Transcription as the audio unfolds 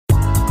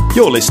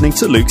You're listening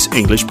to Luke's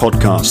English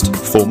Podcast.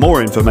 For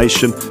more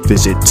information,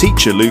 visit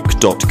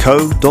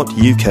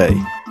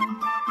teacherluke.co.uk.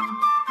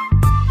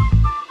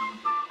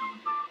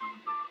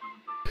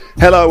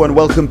 Hello and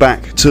welcome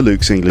back to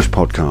Luke's English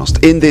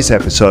Podcast. In this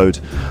episode,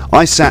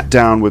 I sat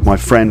down with my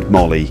friend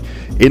Molly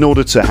in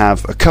order to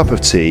have a cup of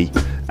tea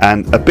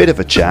and a bit of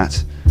a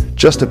chat,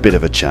 just a bit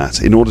of a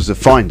chat, in order to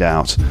find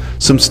out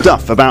some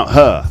stuff about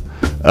her.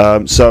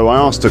 So I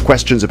asked her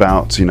questions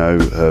about,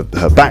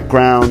 her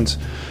background,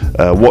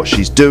 what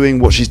she's doing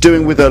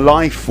with her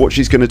life, what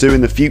she's going to do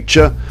in the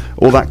future,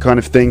 all that kind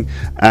of thing.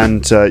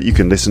 And you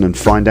can listen and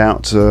find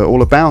out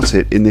all about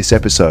it in this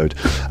episode.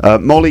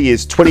 Molly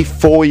is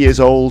 24 years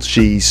old.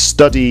 She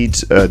studied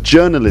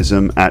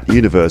journalism at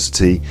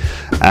university,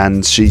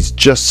 and she's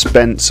just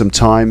spent some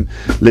time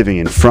living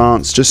in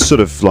France, just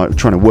sort of like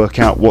trying to work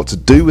out what to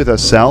do with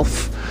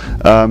herself.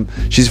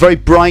 She's a very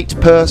bright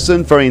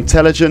person, very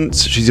intelligent.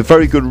 She's a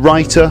very good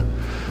writer.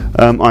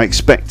 I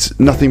expect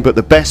nothing but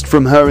the best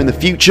from her in the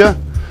future.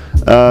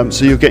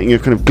 So you're getting a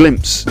kind of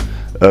glimpse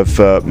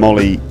of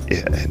Molly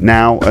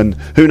now, and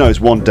who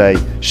knows, one day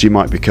she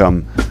might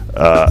become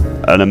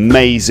an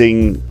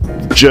amazing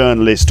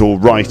journalist or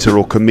writer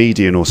or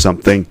comedian or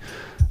something.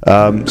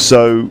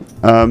 So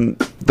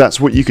that's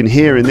what you can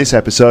hear in this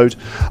episode.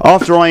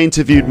 After I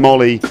interviewed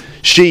Molly,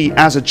 she,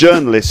 as a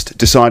journalist,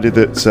 decided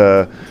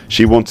that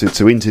she wanted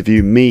to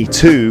interview me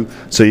too.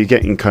 So you're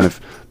getting kind of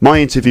my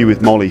interview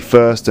with Molly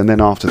first, and then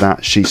after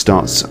that she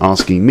starts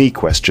asking me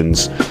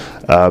questions.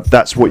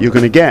 That's what you're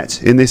going to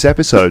get in this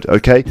episode,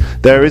 okay?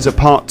 There is a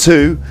part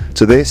 2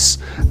 to this,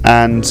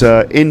 and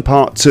in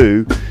part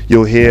 2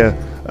 you'll hear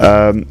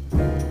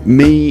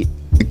me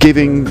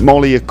giving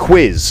Molly a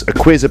quiz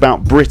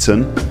about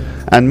Britain,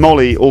 and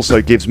Molly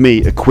also gives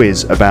me a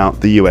quiz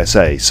about the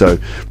USA. So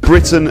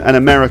Britain and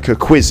America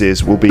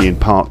quizzes will be in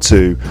part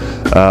 2,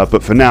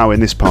 but for now,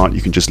 in this part,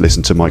 you can just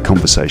listen to my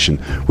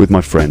conversation with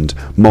my friend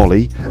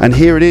Molly, and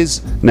here it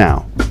is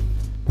now.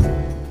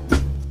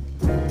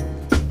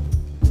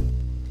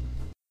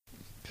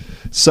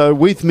 So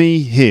with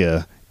me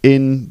here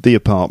in the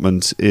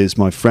apartment is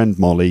my friend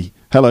Molly.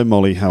 Hello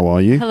Molly, how are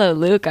you? Hello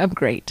Luke, I'm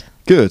great.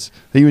 Good.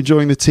 Are you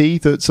enjoying the tea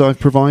that I've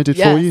provided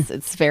for you? Yes,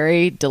 it's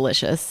very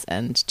delicious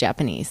and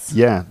Japanese.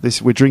 Yeah,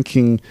 we're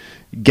drinking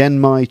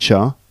genmai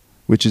cha,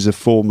 which is a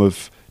form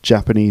of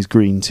Japanese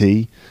green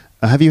tea.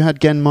 Have you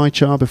had genmai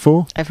cha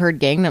before? I've heard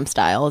Gangnam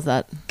Style. Is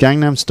that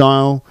Gangnam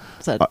Style?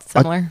 Is that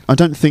similar? I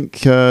don't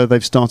think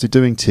they've started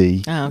doing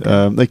tea. Oh,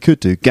 okay. They could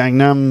do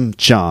Gangnam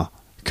cha.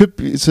 Could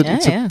be, it's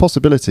a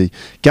possibility.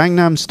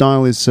 Gangnam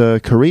Style is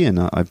Korean,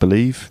 I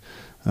believe.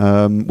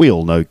 We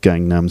all know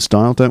Gangnam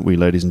Style, don't we,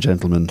 ladies and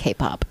gentlemen?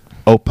 K-pop.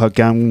 Oppa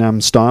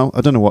Gangnam Style? I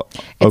don't know what...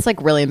 It's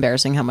like really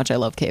embarrassing how much I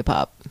love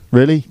K-pop.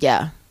 Really?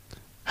 Yeah.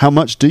 How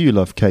much do you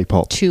love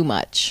K-pop? Too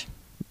much.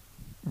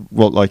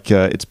 Well, like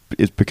it's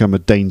become a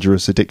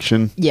dangerous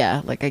addiction?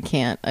 Yeah, like I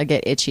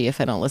get itchy if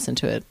I don't listen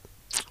to it.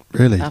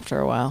 Really? After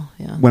a while,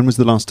 yeah. When was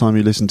the last time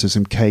you listened to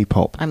some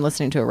K-pop? I'm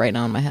listening to it right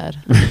now in my head.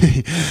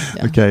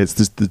 Yeah. Okay, it's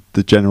just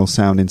the general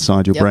sound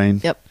inside your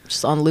brain? Yep,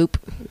 just on loop.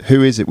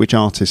 Who is it? Which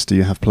artist do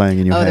you have playing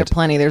in your head? Oh, there are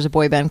plenty. There's a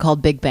boy band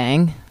called Big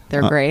Bang.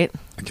 They're great.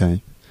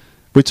 Okay.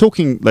 We're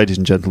talking, ladies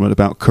and gentlemen,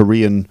 about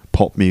Korean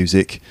pop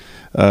music,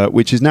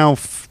 which is now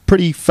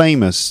pretty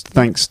famous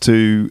thanks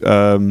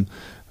to,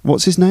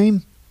 what's his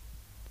name?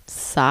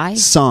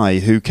 Psy,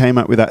 who came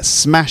up with that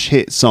smash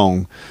hit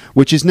song,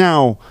 which is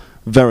now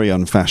very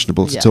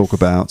unfashionable to talk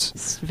about.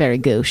 It's very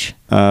gauche.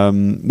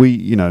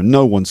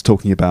 No one's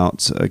talking about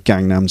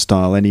Gangnam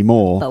Style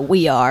anymore. But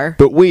we are.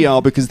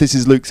 Because this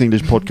is Luke's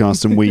English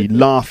Podcast, and we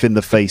laugh in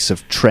the face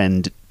of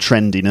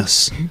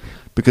trendiness,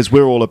 because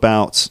we're all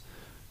about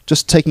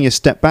just taking a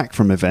step back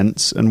from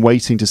events and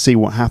waiting to see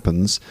what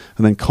happens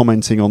and then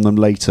commenting on them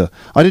later.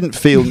 I didn't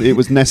feel it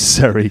was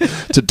necessary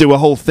to do a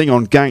whole thing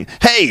on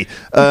Hey,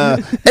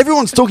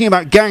 everyone's talking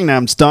about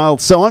Gangnam Style,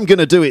 so I'm going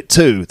to do it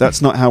too.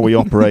 That's not how we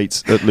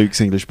operate at Luke's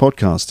English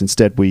Podcast.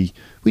 Instead, we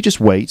just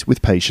wait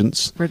with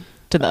patience. We're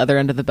to the other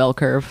end of the bell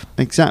curve.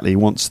 Exactly.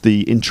 Once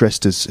the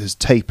interest has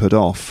tapered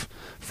off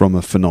from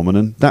a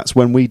phenomenon, that's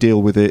when we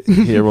deal with it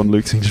here on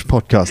Luke's English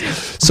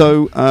Podcast.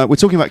 So we're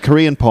talking about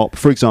Korean pop,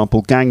 for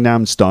example,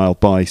 Gangnam Style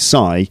by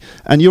Psy,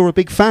 and you're a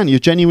big fan. You're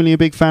genuinely a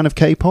big fan of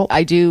K-pop?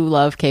 I do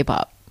love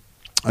K-pop.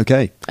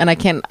 Okay. And I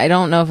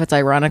don't know if it's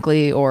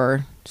ironically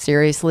or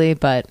seriously,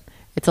 but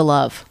it's a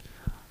love.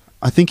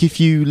 I think if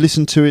you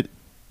listen to it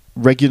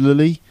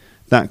regularly,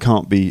 that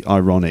can't be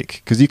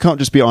ironic, because you can't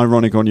just be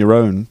ironic on your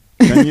own.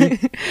 Can you?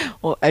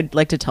 Well, I'd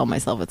like to tell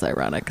myself it's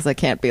ironic, because I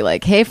can't be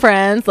like, hey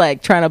friends,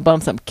 like trying to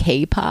bump some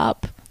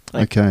K-pop.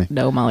 Like, okay.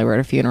 No, Molly, we're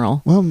at a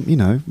funeral. Well,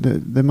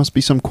 there must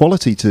be some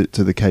quality to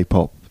the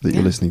K-pop that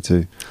you're listening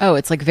to. Oh,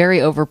 it's like very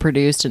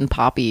overproduced and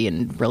poppy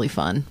and really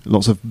fun.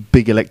 Lots of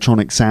big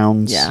electronic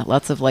sounds. Yeah,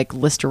 lots of like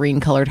Listerine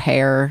colored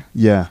hair.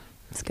 Yeah.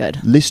 It's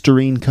good.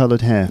 Listerine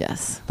coloured hair.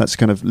 Yes. That's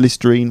kind of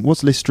Listerine.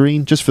 What's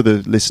Listerine? Just for the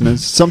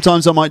listeners.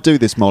 Sometimes I might do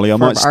this, Molly. I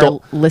might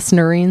stop.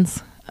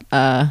 Listenerines.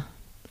 I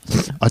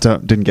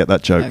didn't get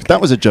that joke. Okay.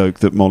 That was a joke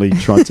that Molly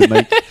tried to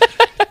make.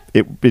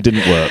 It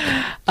didn't work.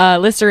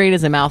 Listerine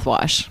is a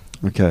mouthwash.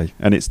 Okay.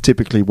 And it's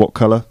typically what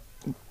colour?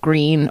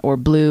 Green or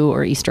blue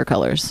or Easter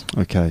colors.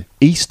 Okay.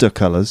 Easter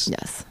colours?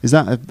 Yes. Is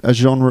that a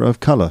genre of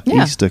colour?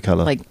 Yeah. Easter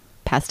colour? Like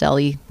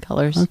pastel-y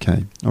colors.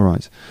 Okay. All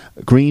right.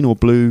 Green or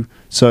blue.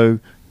 So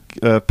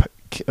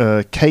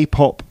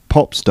K-pop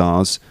pop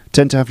stars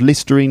tend to have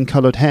Listerine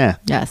coloured hair.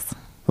 Yes.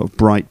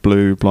 Bright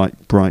blue,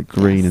 bright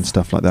green and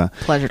stuff like that.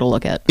 Pleasure to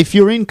look at. If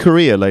you're in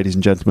Korea, ladies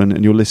and gentlemen,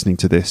 and you're listening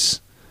to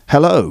this,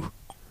 hello.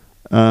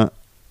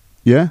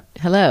 Yeah?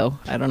 Hello.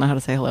 I don't know how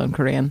to say hello in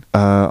Korean.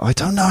 I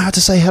don't know how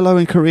to say hello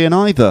in Korean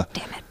either.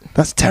 Damn it.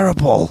 That's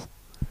terrible.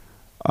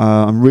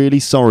 I'm really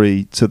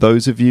sorry to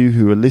those of you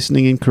who are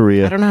listening in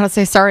Korea. I don't know how to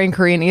say sorry in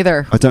Korean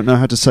either. I don't know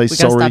how to say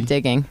sorry. We gotta stop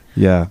digging.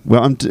 Yeah.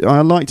 Well,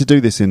 I like to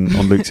do this on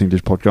Luke's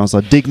English podcast.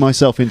 I dig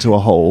myself into a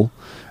hole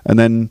and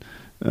then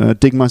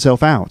dig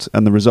myself out.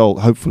 And the result,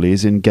 hopefully,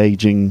 is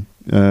engaging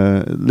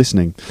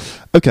listening.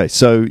 Okay,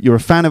 so you're a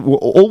fan of...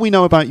 All we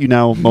know about you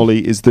now,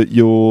 Molly, is that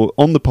you're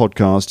on the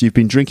podcast, you've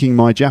been drinking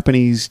my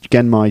Japanese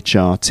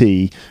Genmai-cha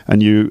tea,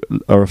 and you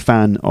are a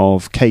fan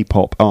of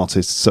K-pop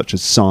artists such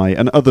as Psy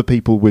and other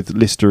people with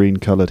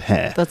Listerine-coloured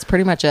hair. That's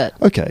pretty much it.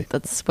 Okay.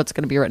 That's what's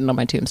going to be written on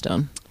my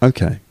tombstone.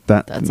 Okay.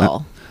 That's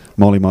all.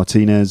 Molly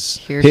Martinez.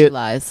 Here she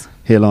lies.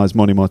 Here lies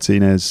Molly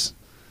Martinez,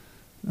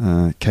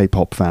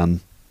 K-pop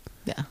fan.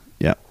 Yeah.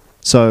 Yeah.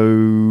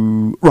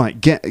 So, right,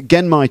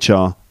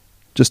 Genmai-cha,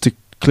 just to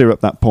clear up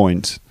that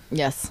point,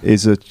 yes,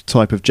 is a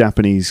type of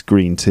Japanese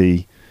green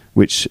tea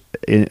which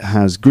it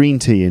has green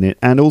tea in it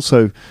and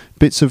also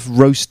bits of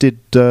roasted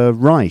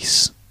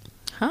rice,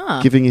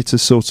 giving it a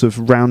sort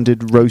of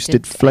rounded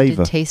roasted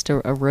flavour. I did taste a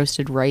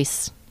roasted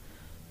rice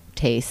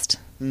taste.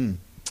 Mm.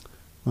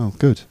 Well,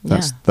 good.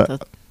 That's yeah,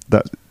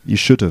 that you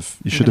should have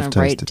tasted.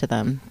 Write to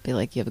them, be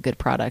like, you have a good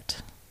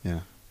product.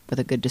 Yeah. With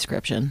a good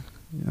description.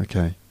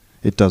 Okay.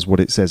 It does what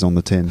it says on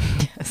the tin.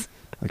 Yes.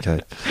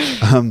 Okay.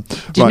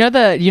 Do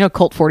you know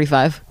Colt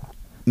 45?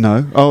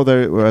 No. Oh,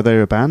 are they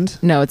a band?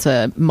 No, it's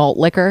a malt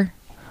liquor.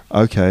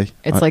 Okay.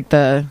 It's like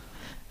the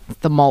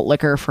malt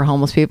liquor for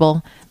homeless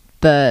people.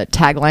 The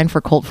tagline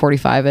for Colt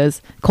 45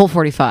 is Colt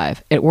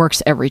 45. It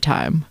works every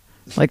time.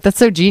 Like, that's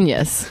so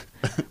genius.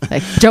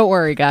 Like, don't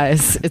worry,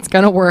 guys. It's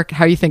gonna work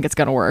how you think it's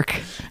gonna work.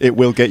 It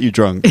will get you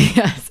drunk.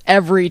 Yes,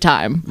 every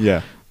time.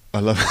 Yeah, I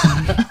love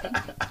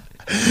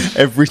it.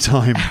 Every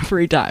time.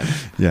 Every time.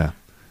 Yeah.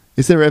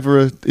 Is there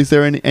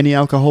any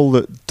alcohol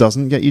that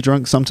doesn't get you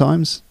drunk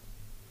sometimes?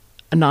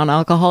 A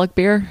non-alcoholic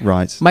beer?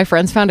 Right. My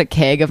friends found a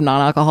keg of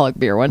non-alcoholic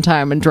beer one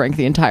time and drank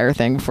the entire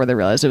thing before they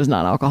realized it was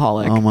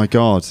non-alcoholic. Oh my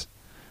God.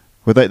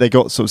 Well, they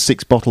got sort of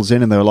 6 bottles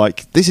in and they were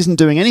like, this isn't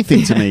doing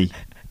anything to me.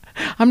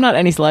 I'm not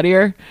any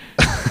sluttier.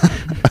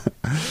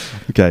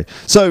 Okay.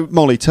 So,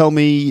 Molly, tell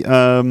me,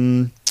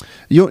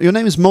 your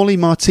name is Molly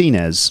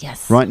Martinez.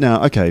 Yes. Right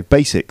now, okay,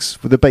 basics.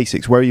 For the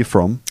basics, where are you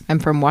from? I'm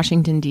from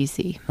Washington,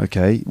 D.C.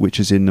 Okay, which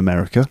is in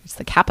America. It's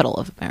the capital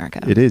of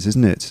America. It is,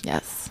 isn't it?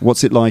 Yes.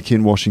 What's it like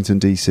in Washington,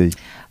 D.C.?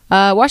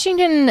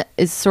 Washington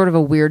is sort of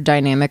a weird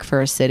dynamic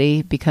for a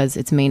city because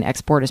its main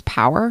export is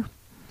power.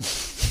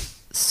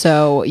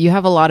 So you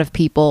have a lot of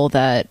people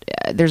that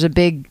there's a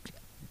big...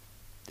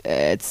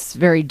 it's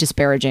very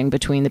disparaging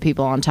between the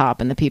people on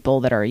top and the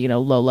people that are,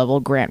 low-level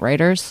grant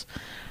writers.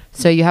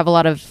 So you have a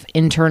lot of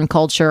intern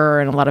culture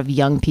and a lot of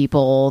young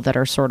people that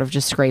are sort of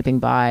just scraping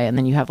by, and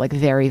then you have like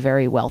very,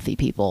 very wealthy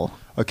people.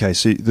 Okay,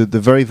 so the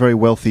very, very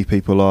wealthy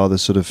people are the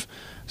sort of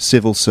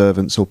civil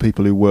servants or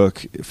people who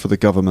work for the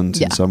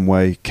government in some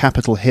way.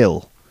 Capitol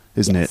Hill,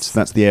 isn't it?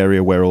 That's the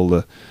area where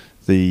all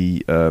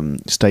the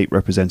state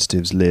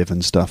representatives live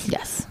and stuff.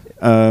 Yes.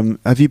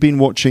 Have you been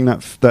watching that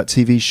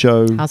TV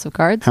show? House of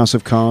Cards? House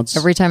of Cards.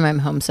 Every time I'm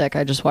homesick,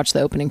 I just watch the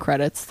opening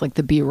credits, like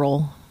the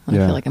B-roll, and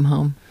I feel like I'm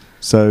home.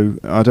 So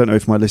I don't know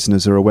if my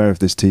listeners are aware of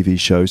this TV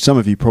show. Some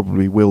of you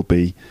probably will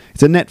be.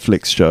 It's a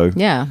Netflix show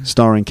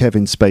starring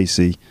Kevin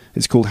Spacey.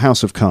 It's called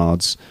House of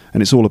Cards,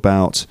 and it's all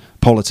about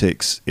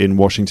politics in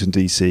Washington,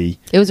 D.C.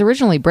 It was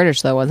originally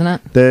British, though,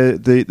 wasn't it?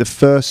 The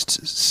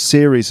first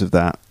series of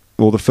that,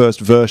 or the first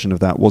version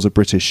of that, was a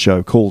British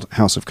show called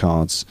House of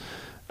Cards.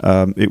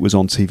 It was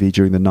on TV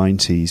during the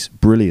 90s.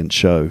 Brilliant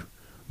show.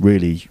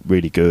 Really,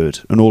 really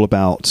good. And all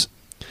about,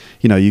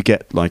 you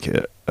get like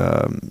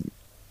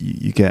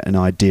you get an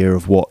idea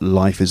of what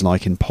life is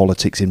like in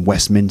politics in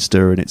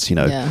Westminster, and it's,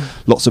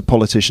 lots of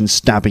politicians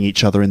stabbing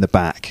each other in the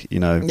back,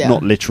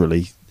 not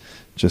literally,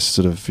 just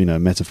sort of,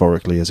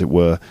 metaphorically, as it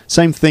were.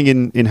 Same thing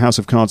in House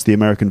of Cards, the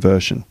American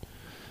version.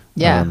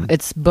 Yeah,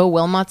 it's Beau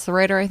Wilmot's the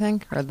writer, I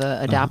think, or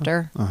the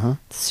adapter.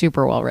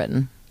 Super well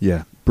written.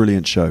 Yeah,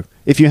 brilliant show.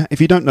 If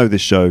you don't know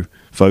this show,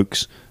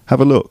 folks,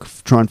 have a look.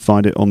 Try and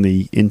find it on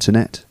the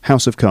internet.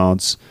 House of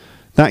Cards.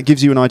 That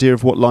gives you an idea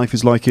of what life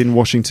is like in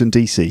Washington,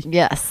 D.C.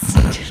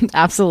 Yes,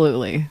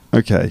 absolutely.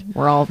 Okay.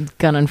 We're all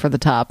gunning for the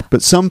top.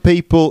 But some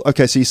people...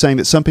 Okay, so you're saying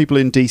that some people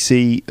in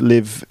D.C.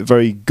 live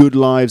very good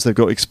lives. They've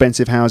got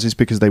expensive houses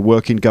because they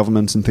work in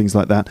government and things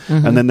like that.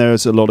 Mm-hmm. And then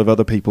there's a lot of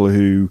other people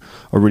who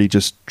are really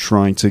just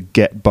trying to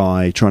get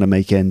by, trying to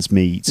make ends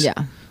meet. Yeah.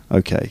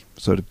 Okay,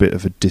 so a bit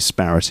of a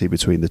disparity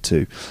between the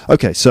two.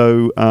 Okay,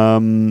 so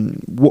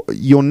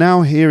you're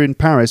now here in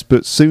Paris,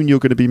 but soon you're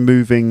going to be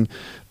moving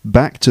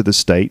back to the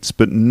States,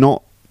 but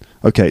not...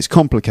 Okay, it's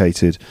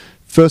complicated.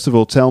 First of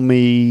all, tell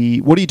me,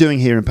 what are you doing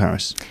here in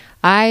Paris?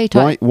 Why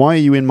are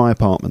you in my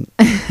apartment?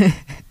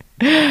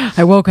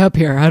 I woke up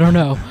here. I don't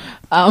know.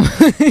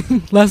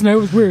 Last night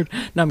was weird.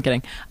 No, I'm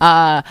kidding.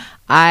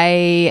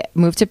 I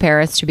moved to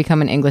Paris to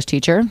become an English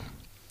teacher.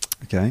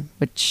 Okay.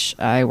 Which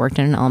I worked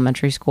in an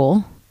elementary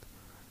school,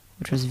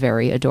 which was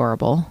very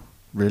adorable.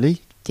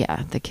 Really?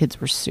 Yeah, the kids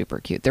were super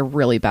cute. They're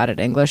really bad at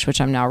English, which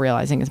I'm now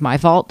realizing is my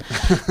fault.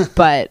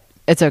 But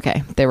it's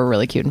okay. They were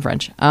really cute in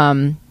French.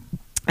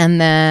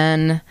 And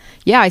then,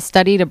 I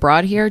studied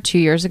abroad here 2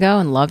 years ago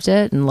and loved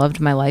it and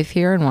loved my life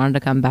here and wanted to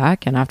come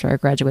back. And after I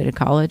graduated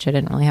college, I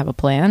didn't really have a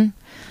plan.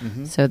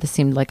 Mm-hmm. So this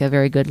seemed like a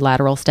very good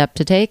lateral step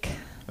to take.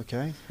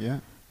 Okay, yeah,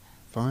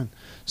 fine.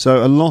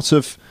 So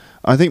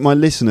I think my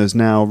listeners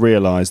now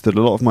realise that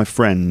a lot of my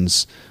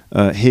friends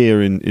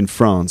here in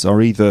France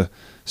are either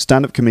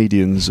stand-up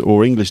comedians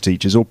or English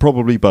teachers, or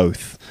probably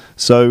both.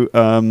 So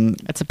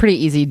it's a pretty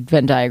easy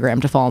Venn diagram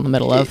to fall in the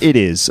middle of. It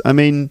is. I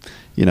mean,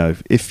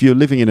 if you're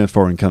living in a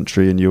foreign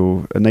country and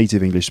you're a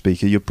native English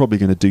speaker, you're probably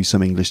going to do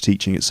some English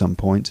teaching at some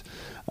point.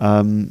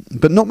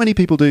 But not many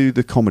people do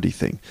the comedy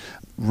thing.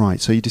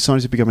 Right, so you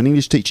decided to become an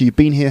English teacher. You've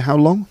been here how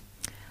long?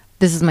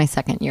 This is my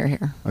second year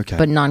here. Okay.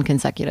 But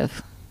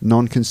non-consecutive.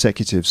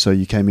 Non-consecutive, so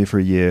you came here for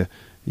a year,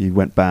 you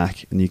went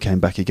back, and you came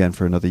back again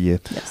for another year.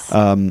 Yes.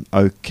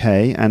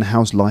 Okay, and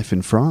how's life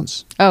in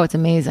France? Oh, it's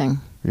amazing.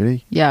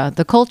 Really? Yeah,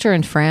 the culture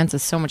in France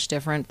is so much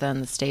different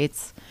than the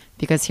States,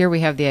 because here we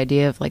have the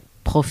idea of like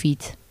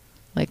profit.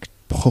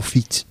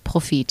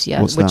 Profit,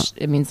 yeah. What's which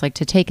that? It means like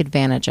to take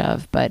advantage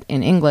of, but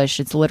in English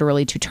it's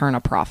literally to turn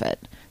a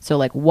profit. So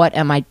like, what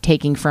am I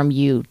taking from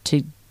you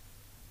to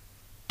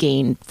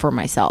gain for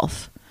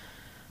myself?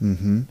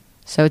 Mm-hmm.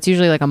 So it's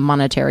usually like a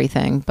monetary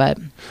thing, but...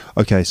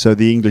 Okay, so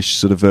the English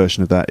sort of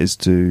version of that is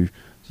to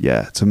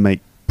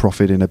make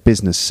profit in a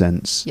business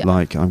sense. Yeah.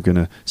 Like, I'm going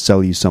to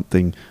sell you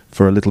something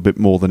for a little bit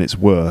more than it's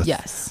worth.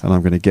 Yes. And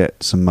I'm going to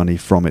get some money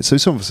from it. So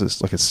it's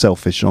almost like a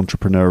selfish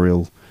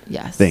entrepreneurial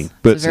thing.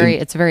 But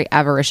it's a very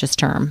avaricious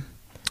term.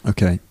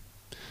 Okay.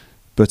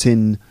 But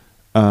in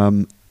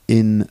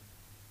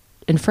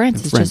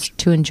France, it's just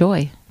to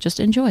enjoy. Just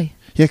enjoy.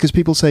 Yeah, because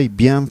people say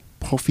bien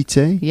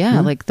profiter. Yeah,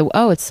 like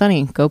it's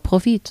sunny. Go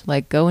profite.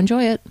 Like, go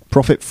enjoy it.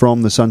 Profit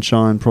from the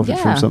sunshine, profit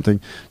from something.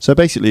 So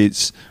basically,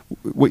 it's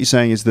what you're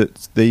saying is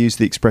that they use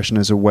the expression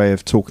as a way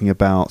of talking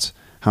about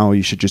how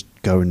you should just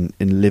go and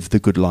live the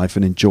good life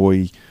and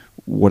enjoy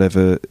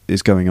whatever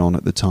is going on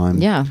at the time.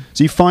 Yeah.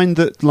 So you find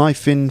that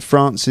life in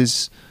France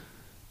is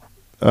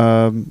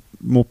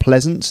more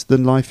pleasant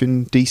than life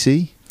in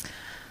DC?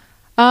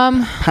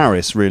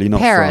 Paris, really, not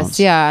France.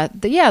 Yeah.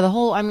 The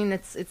whole, I mean,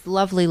 it's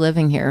lovely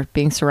living here,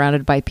 being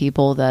surrounded by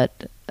people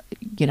that,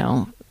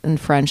 in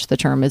French, the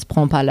term is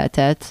prends pas la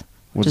tête,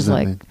 which is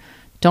like, mean?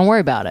 Don't worry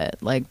about it.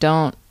 Like,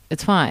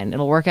 it's fine.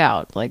 It'll work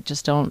out. Like,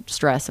 just don't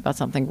stress about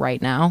something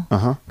right now,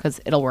 because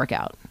it'll work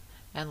out.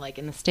 And like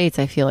in the States,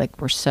 I feel like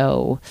we're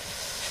so,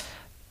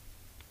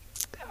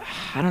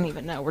 I don't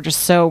even know. We're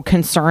just so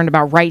concerned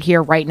about right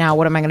here, right now.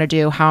 What am I going to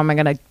do? How am I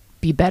going to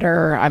be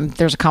better?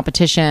 There's a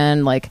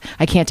competition. Like,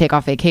 I can't take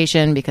off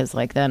vacation because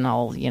like then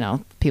I'll,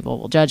 people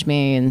will judge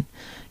me. And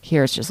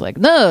here it's just like,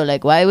 no,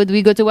 like, why would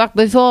we go to work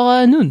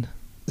before noon?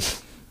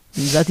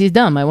 That is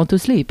dumb. I want to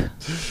sleep.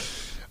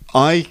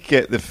 I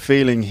get the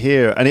feeling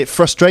here, and it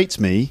frustrates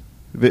me.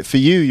 But for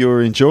you,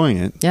 you're enjoying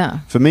it. Yeah.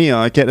 For me,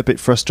 I get a bit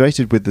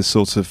frustrated with the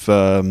sort of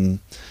the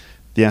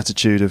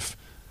attitude of.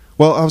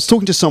 Well, I was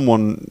talking to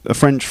someone, a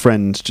French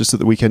friend, just at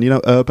the weekend.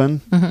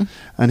 Urban,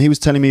 and he was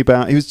telling me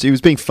about. He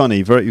was being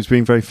funny. He was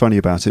being very funny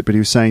about it. But he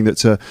was saying that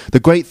the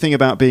great thing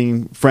about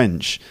being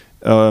French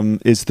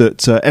is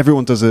that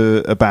everyone does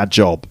a bad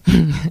job,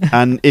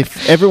 and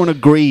if everyone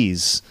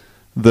agrees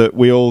that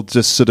we all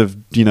just sort of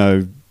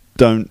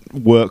don't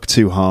work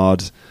too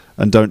hard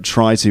and don't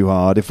try too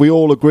hard. If we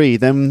all agree,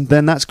 then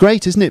that's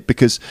great, isn't it?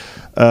 Because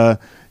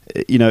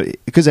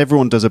because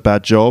everyone does a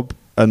bad job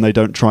and they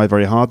don't try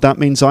very hard, that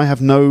means I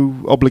have no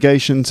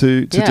obligation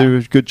to do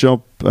a good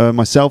job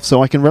myself,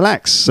 so I can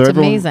relax. So it's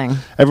amazing.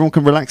 Everyone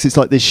can relax. It's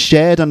like this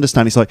shared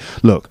understanding. It's like,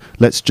 look,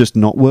 let's just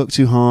not work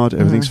too hard.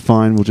 Everything's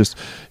fine. We'll just,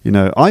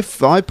 I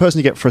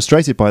personally get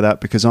frustrated by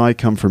that because I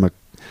come from a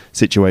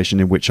situation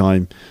in which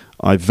I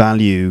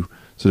value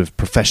sort of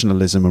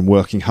professionalism and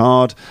working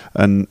hard,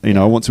 and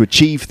I want to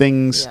achieve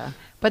things. Yeah.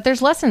 But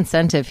there's less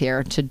incentive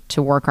here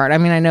to work hard. I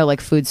mean, I know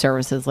like food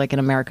services, like in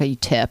America, you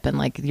tip, and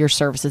like your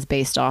service is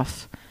based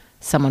off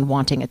someone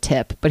wanting a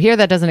tip. But here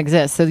that doesn't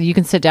exist. So you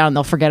can sit down and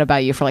they'll forget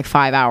about you for like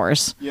 5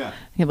 hours. Yeah.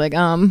 You're like,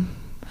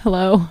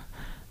 hello.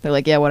 They're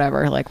like, yeah,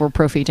 whatever. Like, we're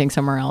profiting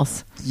somewhere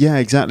else. Yeah,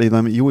 exactly. I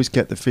mean, you always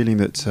get the feeling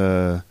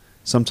that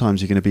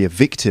sometimes you're going to be a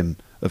victim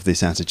of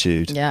this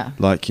attitude. Yeah.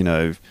 Like,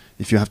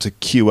 if you have to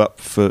queue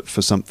up for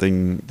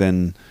something,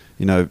 then,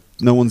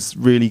 no one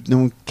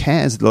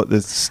cares. Like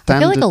the standard. I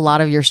feel like a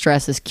lot of your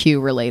stress is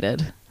queue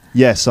related.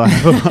 Yes, I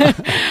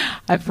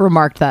have. I've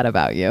remarked that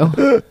about you.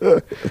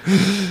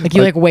 Like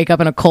you wake up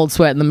in a cold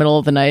sweat in the middle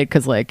of the night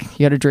because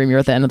you had a dream you're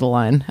at the end of the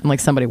line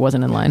and somebody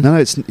wasn't in line. No,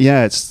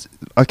 it's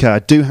okay. I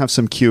do have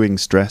some queuing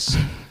stress.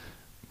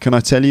 Can I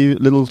tell you a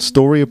little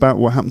story about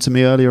what happened to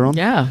me earlier on?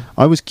 Yeah.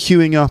 I was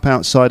queuing up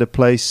outside a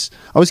place.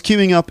 I was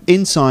queuing up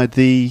inside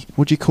the,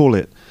 what do you call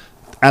it?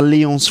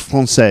 Alliance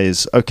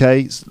Française,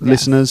 okay? Yes.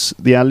 Listeners,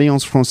 the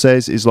Alliance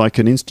Française is like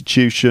an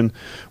institution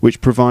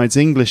which provides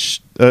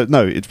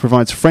it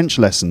provides French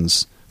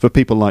lessons for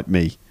people like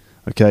me,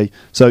 okay?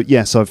 So,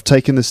 yes, I've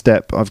taken the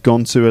step. I've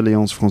gone to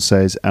Alliance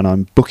Française and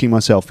I'm booking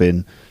myself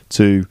in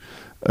to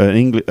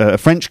a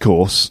French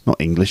course, not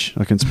English.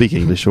 I can speak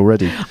English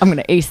already. I'm going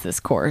to ace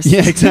this course.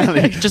 Yeah,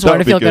 exactly. Just wanted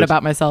to feel good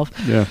about myself.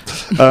 Yeah.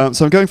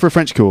 So I'm going for a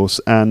French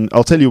course, and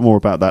I'll tell you more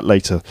about that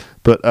later.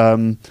 But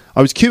I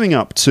was queuing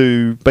up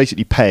to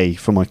basically pay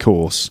for my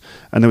course,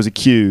 and there was a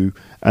queue,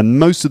 and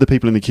most of the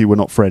people in the queue were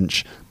not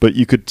French, but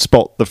you could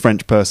spot the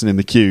French person in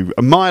the queue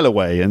a mile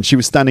away, and she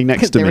was standing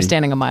next to me. They were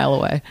standing a mile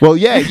away. Well,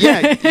 yeah.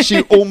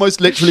 She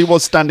almost literally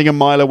was standing a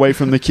mile away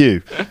from the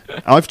queue.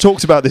 I've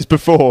talked about this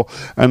before,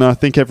 and I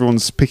think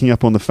everyone's picking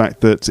up on the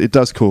fact that it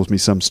does cause me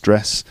some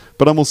stress,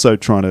 but I'm also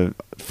trying to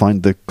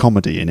find the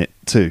comedy in it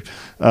too.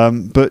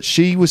 But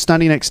she was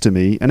standing next to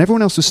me, and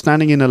everyone else was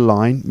standing in a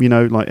line,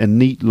 like a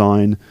neat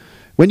line.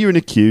 When you're in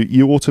a queue,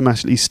 you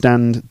automatically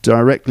stand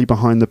directly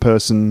behind the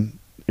person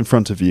in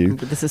front of you.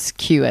 This is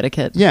queue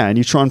etiquette. Yeah, and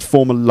you try and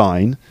form a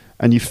line,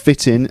 and you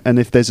fit in, and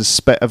if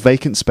there's a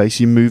vacant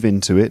space, you move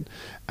into it,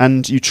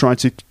 and you try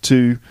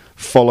to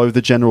follow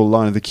the general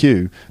line of the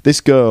queue. This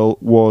girl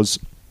was...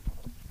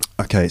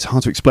 Okay, it's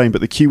hard to explain,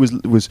 but the queue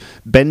was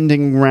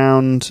bending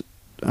round...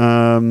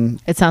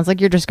 It sounds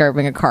like you're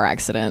describing a car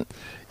accident.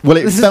 Well,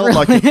 it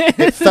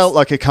felt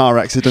like a car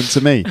accident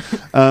to me.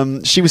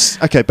 She was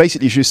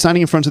basically, she was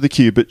standing in front of the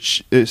queue, but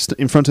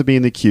in front of me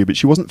in the queue, but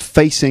she wasn't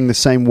facing the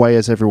same way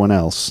as everyone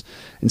else.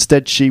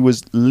 Instead, she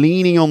was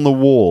leaning on the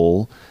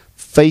wall,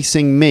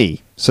 facing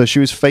me. So she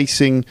was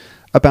facing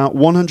about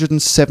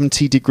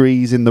 170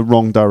 degrees in the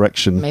wrong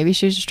direction. Maybe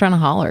she was just trying to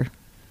holler.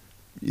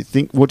 You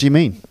think? What do you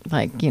mean?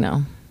 Like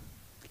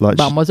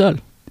Mademoiselle.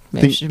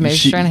 Maybe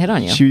she's trying to hit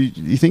on you.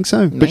 You think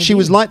so? Maybe. But she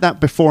was like that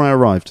before I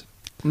arrived.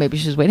 Maybe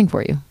she's waiting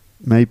for you.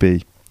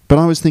 Maybe. But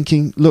I was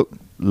thinking, look,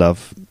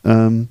 love,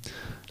 Hello,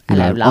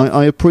 love.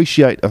 I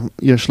appreciate,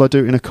 shall I do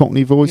it in a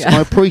Cockney voice? Yeah.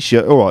 I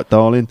appreciate, all right,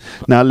 darling.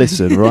 Now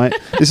listen, right?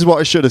 This is what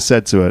I should have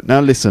said to her.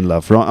 Now listen,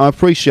 love, right? I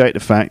appreciate the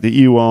fact that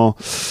you are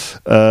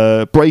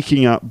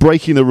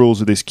breaking the rules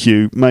of this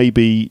queue,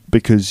 maybe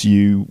because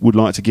you would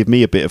like to give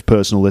me a bit of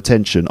personal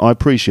attention. I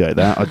appreciate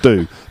that, I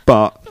do.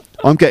 But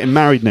I'm getting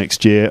married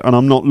next year, and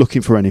I'm not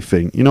looking for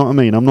anything. You know what I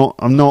mean? I'm not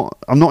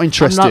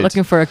interested. I'm not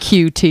looking for a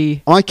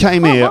QT. I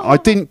came here. I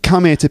didn't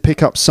come here to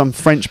pick up some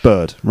French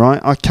bird,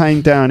 right? I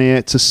came down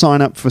here to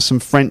sign up for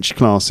some French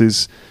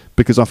classes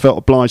because I felt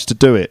obliged to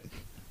do it,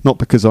 not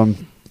because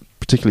I'm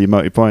particularly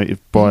motivated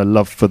by a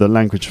love for the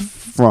language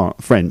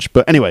French.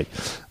 But anyway,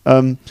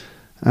 I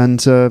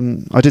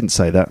didn't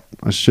say that.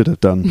 I should have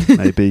done,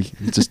 maybe,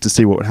 just to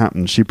see what would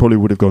happen. She probably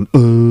would have gone,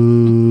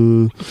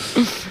 and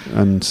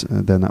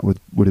then that would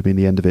have been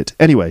the end of it.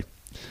 Anyway,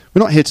 we're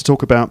not here to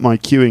talk about my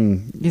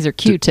queuing. These are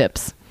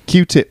Q-tips.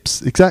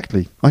 Q-tips,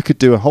 exactly. I could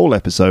do a whole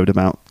episode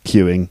about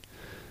queuing.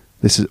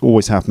 This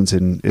always happens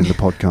in the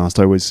podcast.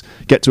 I always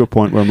get to a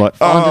point where I'm like,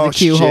 the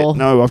queue shit, hole.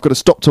 No, I've got to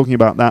stop talking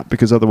about that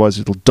because otherwise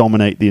it'll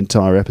dominate the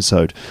entire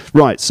episode.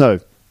 Right, so...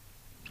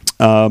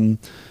 now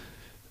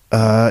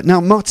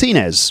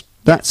Martinez,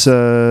 that's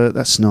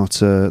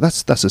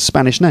a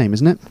Spanish name,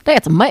 isn't it?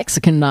 That's a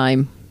Mexican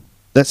name.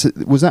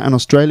 Was that an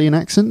Australian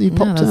accent you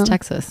popped out? No, that's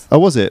Texas. Oh,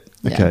 was it?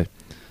 Yeah. Okay.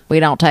 We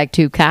don't take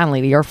too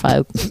kindly to your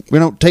folk. We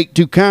don't take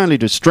too kindly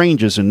to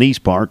strangers in these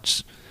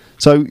parts.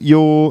 So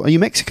are you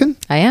Mexican?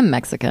 I am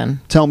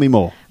Mexican. Tell me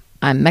more.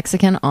 I'm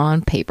Mexican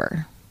on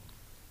paper.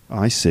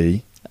 I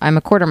see. I'm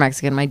a quarter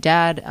Mexican. My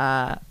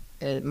dad,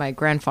 my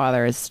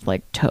grandfather is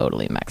like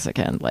totally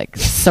Mexican, like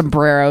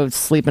sombrero,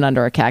 sleeping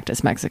under a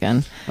cactus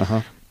Mexican.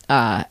 Uh-huh.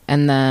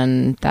 And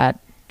then that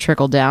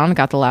trickled down,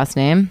 got the last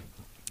name.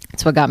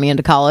 It's what got me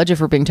into college,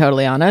 if we're being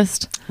totally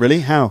honest.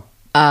 Really? How?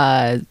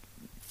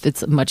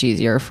 It's much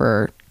easier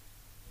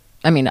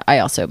I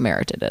also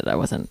merited it. I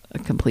wasn't a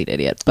complete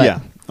idiot. But yeah,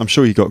 I'm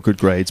sure you got good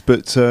grades,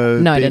 but...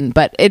 no, I didn't,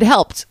 but it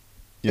helped.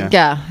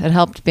 Yeah, it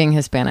helped being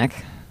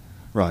Hispanic.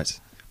 Right.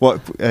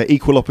 What,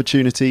 equal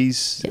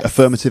opportunities, yes.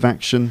 Affirmative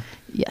action?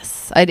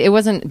 Yes. It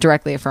wasn't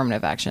directly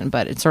affirmative action,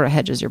 but it sort of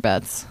hedges your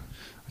bets.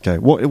 Okay.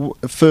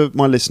 For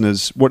my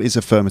listeners, what is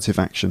affirmative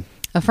action?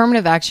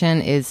 Affirmative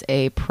action is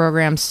a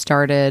program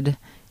started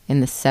in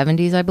the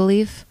 70s, I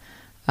believe,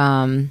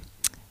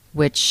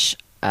 which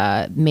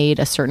made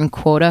a certain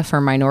quota for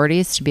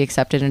minorities to be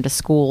accepted into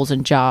schools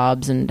and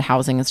jobs and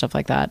housing and stuff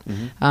like that.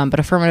 Mm-hmm. But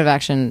affirmative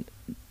action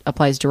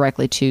applies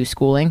directly to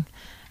schooling.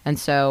 And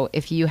so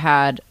if you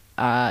had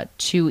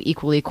two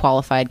equally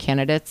qualified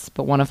candidates,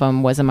 but one of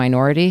them was a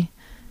minority,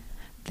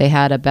 they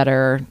had a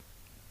better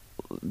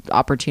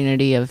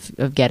opportunity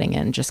of getting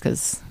in just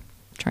because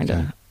trying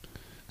to...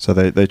 So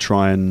they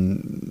try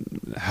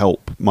and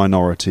help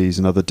minorities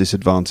and other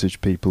disadvantaged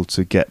people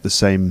to get the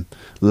same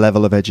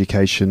level of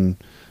education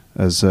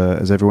as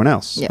everyone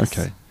else. Yes.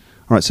 Okay.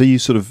 All right. So you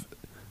sort of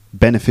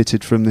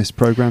benefited from this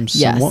program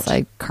somewhat? Yes,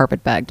 I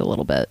carpet bagged a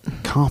little bit.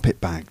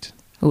 Carpet bagged.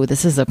 Oh,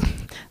 this is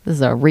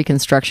a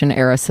Reconstruction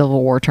era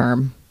Civil War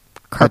term.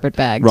 Carpet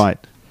bagged. Right.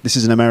 This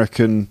is an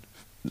American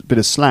bit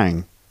of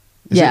slang.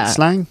 Is it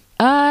slang?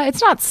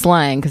 It's not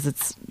slang because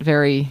it's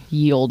very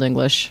ye old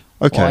English.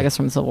 Okay. Well, I guess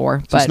from the Civil War.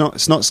 So But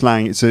it's not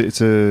slang. It's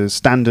a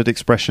standard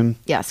expression.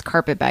 yes,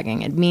 carpet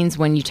bagging. It means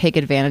when you take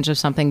advantage of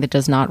something that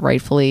does not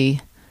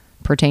rightfully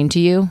pertain to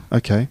you.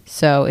 Okay.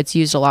 So it's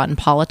used a lot in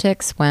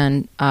politics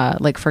when,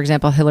 like, for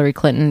example, Hillary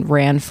Clinton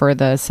ran for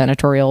the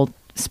senatorial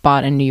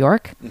spot in New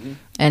York,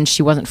 and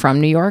she wasn't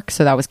from New York,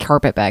 so that was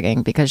carpet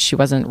bagging because she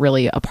wasn't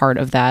really a part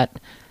of that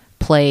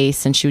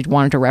place, and she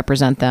wanted to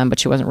represent them, but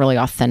she wasn't really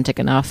authentic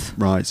enough.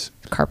 Right.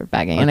 Carpet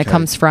bagging. And it Okay.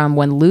 comes from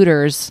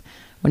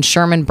when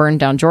Sherman burned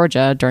down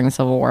Georgia during the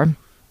Civil War,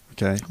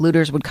 Okay.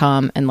 looters would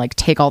come and like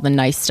take all the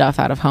nice stuff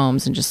out of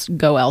homes and just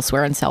go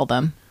elsewhere and sell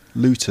them.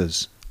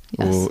 Looters.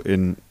 Yes. Or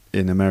in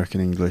American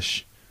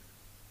English,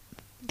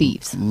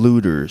 Thieves.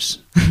 looters.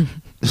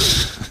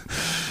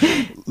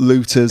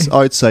 Looters.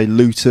 I'd say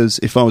looters.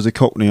 If I was a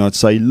Cockney, I'd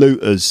say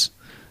looters.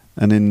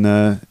 And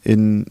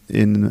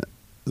in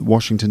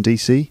Washington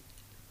DC,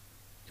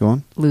 go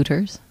on.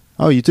 Looters.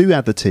 Oh, you do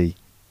add the T.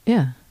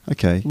 Yeah.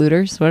 Okay.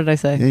 Looters. What did I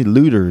say? Hey,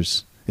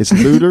 looters. It's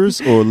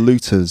looters or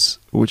looters.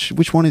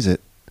 Which one is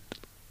it?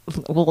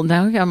 Well,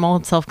 now I'm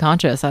all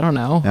self-conscious. I don't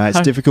know.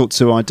 It's difficult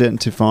to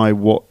identify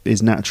what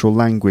is natural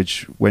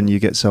language when you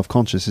get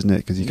self-conscious, isn't it?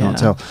 Because you can't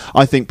tell.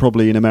 I think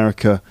probably in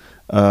America,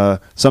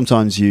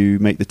 sometimes you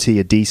make the T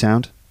a D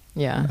sound.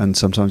 Yeah. And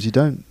sometimes you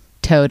don't.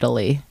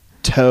 Totally.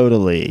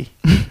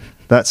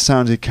 That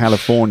sounded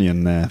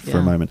Californian there for a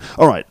Yeah. moment.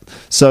 All right.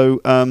 So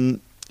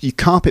you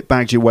carpet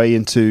bagged your way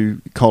into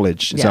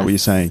college. Is that what you're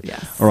saying?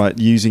 Yes. All right.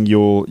 Using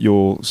your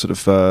sort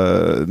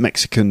of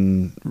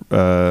Mexican,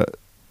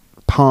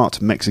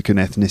 part Mexican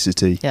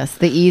ethnicity. Yes.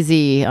 The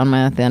easy on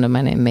the end of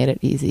my name made it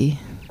easy.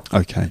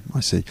 Okay. I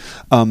see.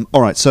 All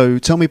right. So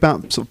tell me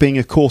about sort of being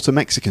a quarter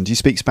Mexican. Do you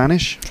speak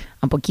Spanish?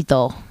 Un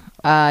poquito.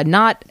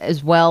 Not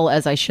as well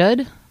as I should.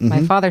 Mm-hmm.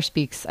 My father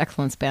speaks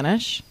excellent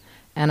Spanish,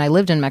 and I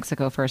lived in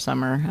Mexico for a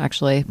summer,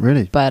 actually.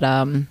 Really? But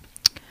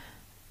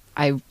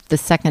the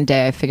second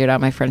day I figured out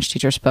my French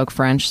teacher spoke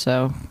French,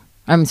 so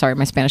I'm sorry,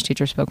 my Spanish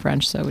teacher spoke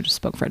French, so we just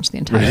spoke French the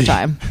entire Really?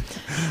 time.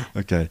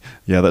 Okay.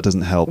 Yeah, that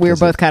doesn't help. We were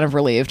does it? both kind of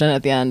relieved, and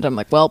at the end, I'm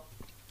like, well,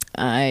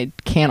 I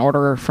can't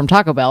order from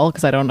Taco Bell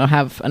because I don't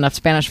have enough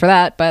Spanish for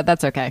that, but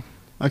that's okay.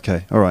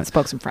 Okay. All right.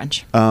 Spoke some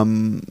French.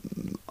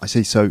 I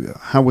see. So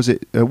how was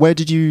it? Where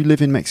did you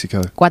live in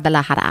Mexico?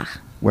 Guadalajara.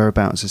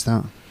 Whereabouts is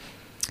that?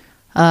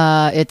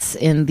 It's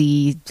in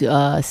the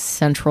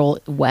central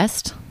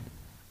west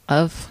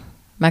of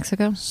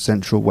Mexico.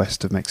 Central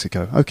west of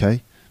Mexico.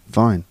 Okay.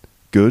 Fine.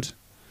 Good.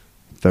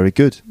 Very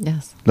good.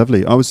 Yes.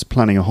 Lovely. I was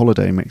planning a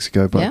holiday in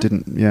Mexico, but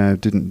Yeah? I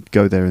didn't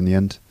go there in the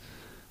end.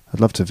 I'd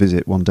love to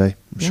visit one day.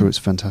 I'm sure Yeah. it's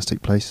a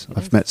fantastic place. It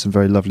I've is. met some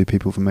very lovely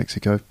people from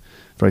Mexico.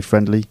 Very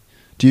friendly.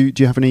 Do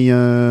you have any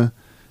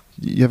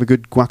you have a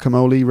good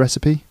guacamole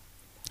recipe?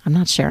 I'm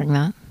not sharing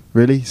that.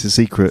 Really? It's a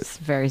secret. It's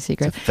very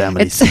secret. It's a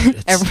family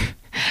secret.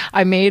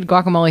 I made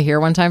guacamole here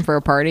one time for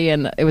a party,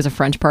 and it was a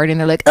French party, and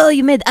they're like, "Oh,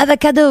 you made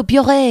avocado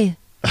puree."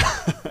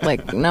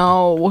 Like,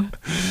 no.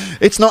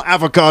 It's not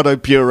avocado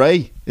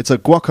puree. It's a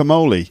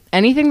guacamole.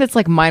 Anything that's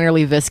like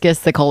minorly viscous,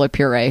 they call it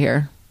puree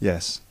here.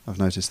 Yes, I've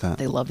noticed that.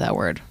 They love that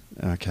word.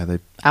 Okay,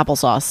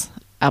 Applesauce,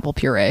 apple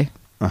puree,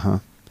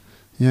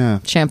 yeah.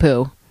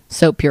 shampoo,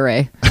 soap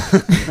puree.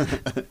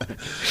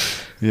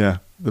 Yeah,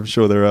 I'm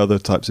sure there are other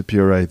types of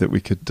puree that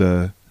we could...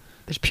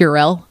 There's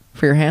Purell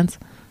for your hands.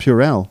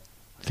 Purell?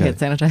 Okay. Hand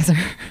sanitizer.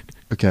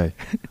 Okay.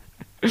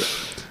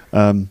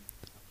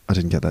 I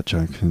didn't get that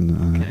joke.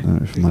 And,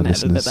 Okay. if my can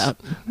edit it listeners... out.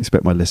 I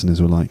expect my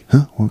listeners were like,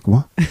 huh?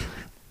 What?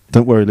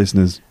 Don't worry,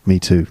 listeners. Me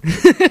too.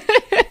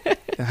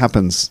 It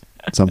happens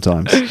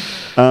sometimes.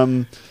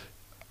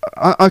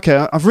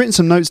 Okay, I've written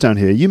some notes down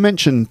here. You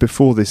mentioned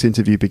before this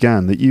interview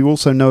began that you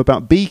also know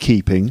about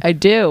beekeeping. I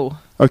do.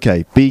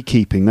 Okay,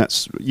 beekeeping.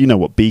 You know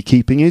what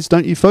beekeeping is,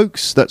 don't you,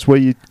 folks? That's where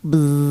you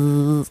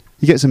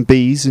get some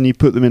bees and you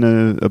put them in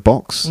a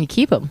box. You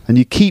keep them. And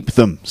you keep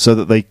them so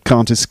that they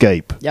can't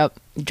escape. Yep.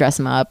 You dress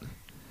them up.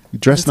 You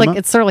dress them up?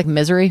 It's sort of like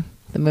Misery,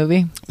 the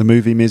movie. The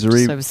movie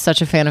Misery. So I was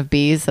such a fan of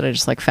bees that I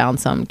just like found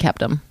some, kept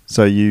them.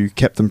 So you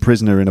kept them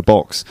prisoner in a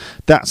box.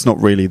 That's not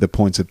really the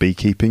point of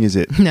beekeeping, is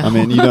it? No. I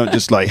mean, you don't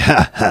just like,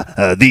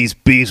 these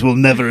bees will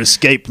never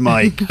escape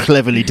my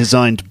cleverly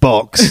designed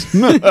box.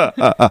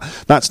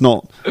 That's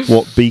not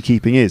what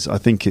beekeeping is. I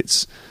think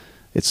it's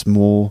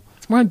more...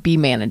 It's more like bee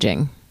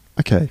managing.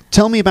 Okay.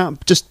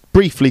 Just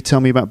briefly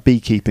tell me about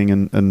beekeeping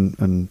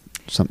and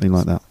something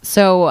like that.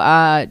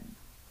 So,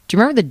 do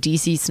you remember the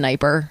DC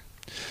sniper?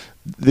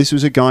 This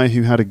was a guy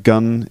who had a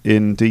gun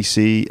in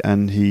DC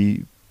and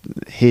he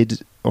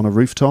hid on a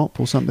rooftop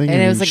or something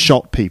And it was he like-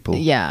 shot people.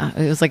 Yeah,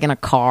 it was like in a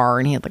car,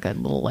 and he had like a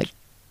little like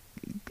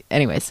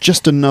anyways.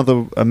 Just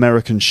another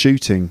American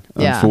shooting,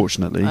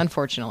 unfortunately.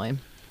 Unfortunately.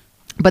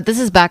 But this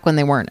is back when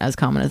they weren't as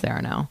common as they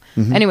are now.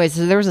 Mm-hmm. Anyways,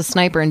 so there was a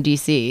sniper in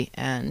D.C.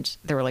 and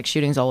there were like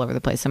shootings all over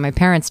the place. So my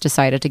parents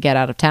decided to get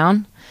out of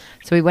town.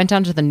 So we went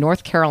down to the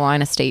North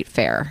Carolina State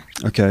Fair.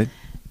 Okay.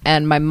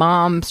 And my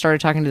mom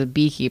started talking to the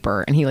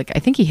beekeeper, and I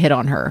think he hit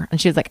on her. And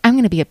she was like, I'm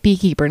going to be a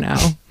beekeeper now.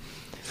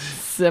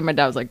 So my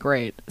dad was like,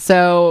 great.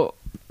 So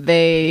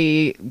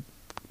they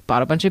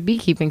bought a bunch of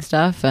beekeeping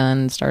stuff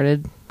and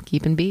started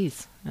keeping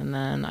bees. And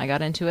then I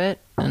got into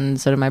it,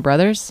 and so did my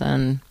brothers.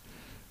 And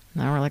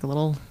now we're like a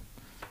little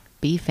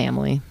bee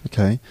family.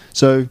 Okay.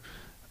 So,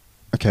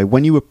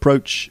 when you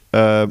approach,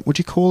 what do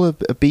you call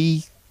a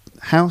bee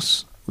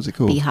house? What's it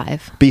called?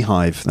 Beehive.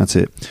 Beehive, that's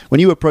it. When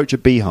you approach a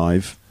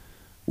beehive...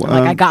 I'm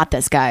like, I got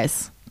this,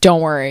 guys. Don't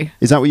worry.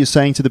 Is that what you're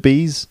saying to the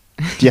bees?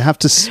 Do you have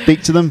to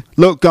speak to them?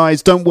 Look,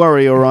 guys, don't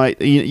worry, all right?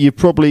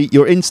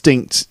 Your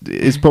instinct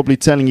is probably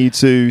telling you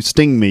to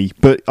sting me,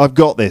 but I've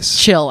got this.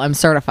 Chill, I'm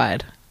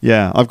certified.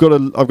 Yeah, I've got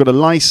a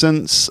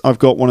license. I've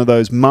got one of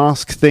those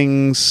mask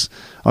things.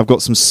 I've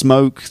got some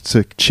smoke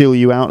to chill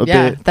you out a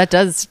bit.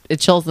 Yeah, it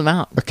chills them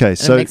out. Okay, and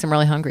so it makes them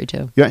really hungry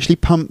too. You actually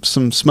pump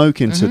some smoke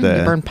into there.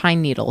 You burn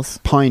pine needles.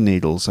 Pine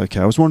needles.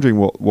 Okay, I was wondering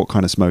what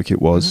kind of smoke it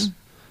was. Mm-hmm.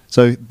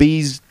 So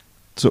bees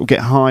sort of get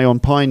high on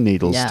pine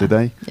needles, do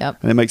they? Yep.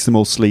 And it makes them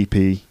all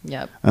sleepy.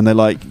 Yep. And they're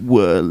like,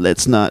 well,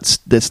 let's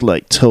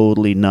like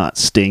totally not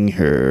sting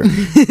her.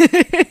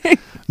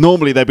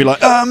 Normally they'd be like,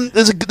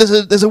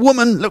 there's a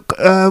woman. Look,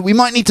 we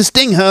might need to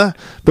sting her.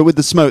 But with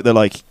the smoke, they're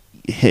like,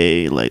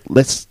 hey, like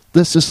let's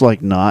just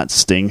like not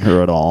sting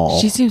her at all.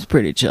 She seems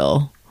pretty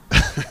chill.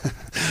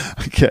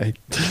 Okay.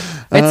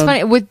 It's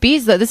funny with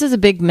bees though. This is a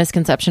big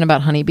misconception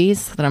about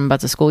honeybees that I'm about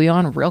to school you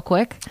on real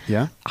quick.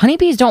 Yeah.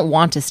 Honeybees don't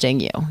want to sting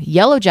you.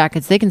 Yellow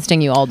jackets, they can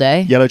sting you all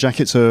day. Yellow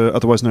jackets are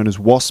otherwise known as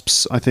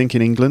wasps, I think,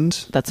 in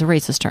England. That's a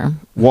racist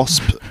term.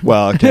 Wasp.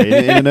 Well,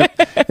 okay.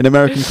 In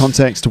American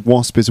context,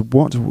 wasp is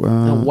what? A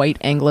white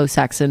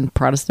Anglo-Saxon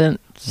Protestant.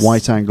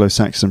 White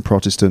Anglo-Saxon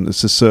Protestant.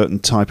 It's a certain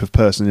type of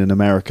person in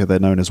America. They're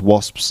known as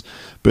wasps.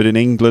 But in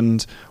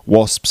England,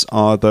 wasps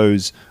are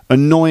those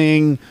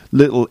annoying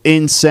little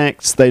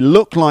insects. They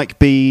look like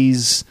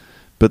bees,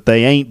 but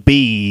they ain't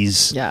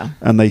bees. Yeah.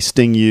 And they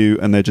sting you,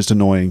 and they're just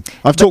annoying.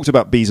 I've talked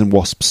about bees and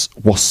wasps.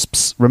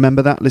 Wasps.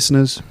 Remember that,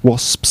 listeners?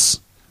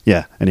 Wasps.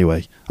 Yeah,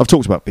 anyway. I've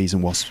talked about bees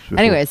and wasps before.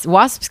 Anyways,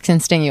 wasps can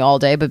sting you all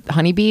day, but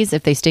honeybees,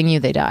 if they sting you,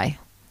 they die.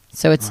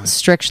 So it's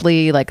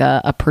strictly like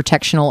a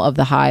protectional of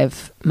the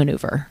hive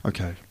maneuver.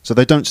 Okay. So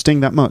they don't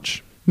sting that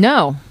much?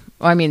 No.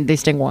 I mean, they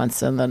sting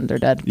once and then they're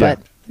dead. Yeah.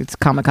 But it's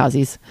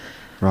kamikazes.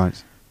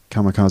 Right.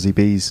 Kamikaze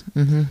bees.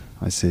 Mm-hmm.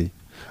 I see.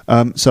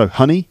 So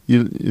honey,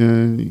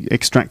 you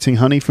extracting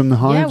honey from the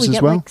hives we as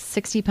get well? like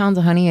 60 pounds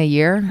of honey a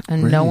year,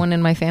 and Really? no one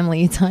in my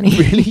family eats honey.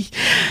 Really?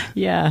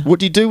 Yeah. What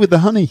do you do with the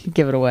honey?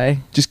 Give it away.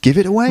 Just give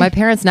it away? My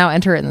parents now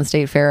enter it in the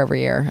state fair every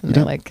year, and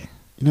they're like...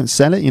 You don't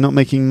sell it? You're not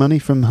making money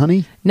from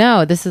honey?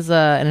 No, this is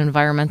an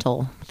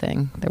environmental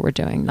thing that we're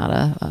doing,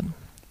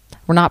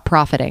 we're not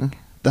profiting.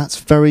 That's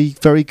very,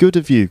 very good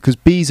of you, because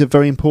bees are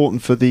very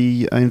important for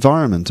the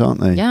environment,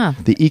 aren't they? Yeah.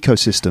 The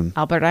ecosystem.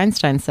 Albert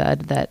Einstein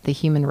said that the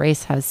human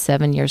race has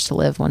 7 years to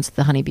live once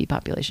the honeybee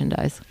population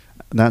dies.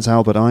 That's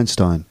Albert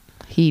Einstein.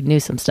 He knew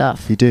some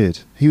stuff. He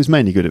did. He was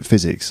mainly good at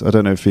physics. I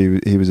don't know if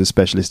he was a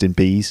specialist in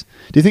bees.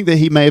 Do you think that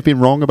he may have been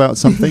wrong about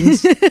some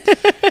things?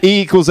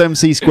 E equals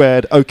MC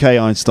squared. Okay,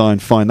 Einstein,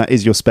 fine. That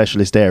is your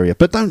specialist area.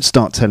 But don't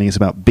start telling us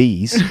about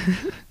bees.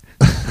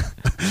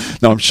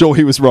 No, I'm sure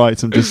he was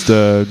right. I'm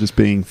just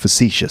being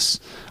facetious.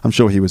 I'm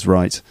sure he was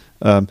right.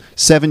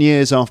 7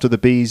 years after the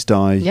bees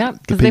die, yeah,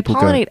 because they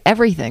pollinate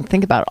everything.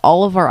 Think about it.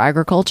 All of our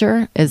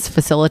agriculture is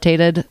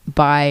facilitated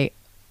by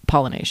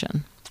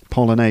pollination.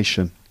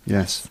 Pollination,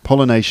 yes.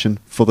 Pollination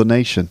for the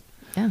nation.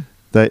 Yeah.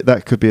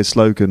 That could be a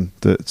slogan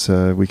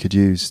that we could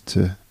use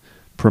to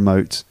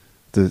promote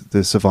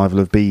the survival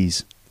of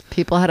bees.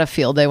 People had a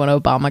field day when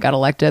Obama got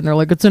elected, and they're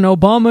like, it's an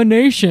Obama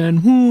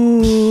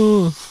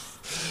nation.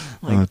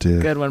 Like, oh dear.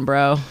 Good one,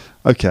 bro.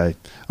 Okay.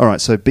 All right.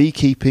 So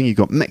beekeeping, you've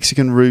got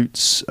Mexican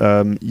roots.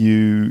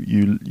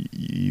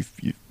 You've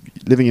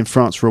living in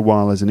France for a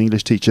while as an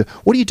English teacher.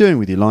 What are you doing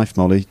with your life,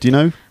 Molly? Do you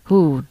know?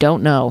 Ooh,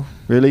 don't know.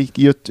 Really?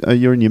 You're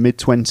in your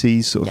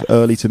mid-20s, sort of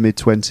early to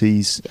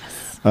mid-20s.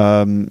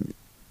 Yes.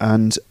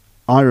 And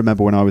I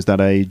remember when I was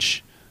that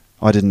age,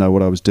 I didn't know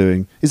what I was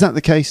doing. Is that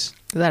the case?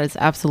 That is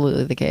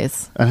absolutely the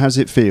case. And how does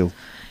it feel?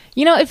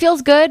 You know, it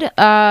feels good.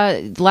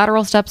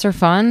 Lateral steps are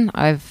fun.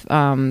 I've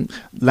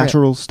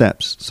Lateral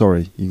steps.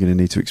 Sorry, you're going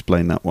to need to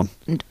explain that one.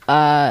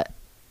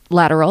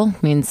 Lateral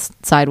means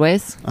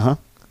sideways. Uh-huh.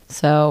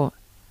 So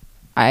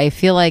I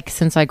feel like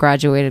since I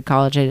graduated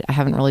college, I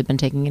haven't really been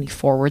taking any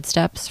forward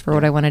steps for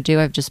what I want to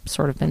do. I've just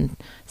sort of been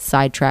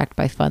sidetracked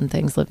by fun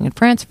things, living in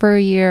France for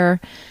a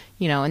year,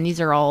 you know, and these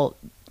are all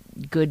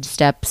good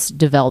steps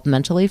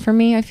developmentally for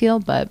me, I feel.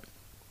 But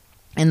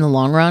in the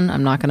long run,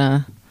 I'm not going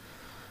to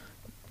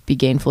be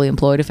gainfully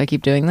employed if I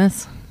keep doing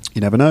this.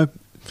 You never know.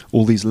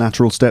 all these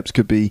lateral steps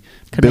could be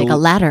Could make a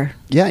ladder.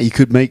 Yeah, you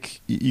could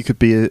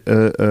be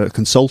a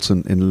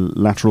consultant in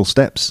lateral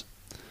steps.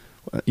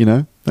 That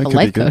A could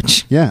life be good.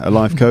 coach. Yeah, a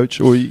life coach,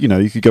 or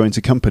you could go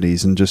into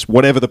companies and just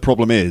whatever the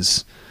problem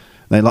is.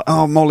 They're like,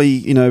 oh,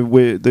 Molly,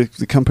 we're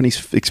the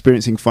company's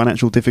experiencing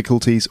financial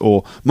difficulties,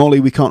 or Molly,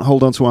 we can't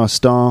hold on to our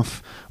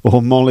staff,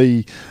 or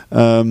Molly,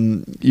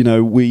 we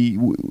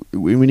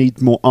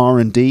need more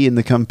R&D in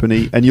the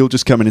company, and you'll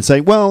just come in and say,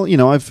 well,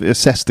 I've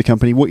assessed the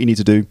company. What you need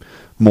to do,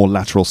 more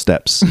lateral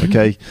steps,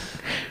 okay?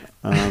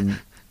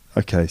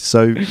 Okay,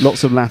 so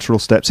lots of lateral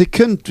steps. It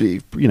can,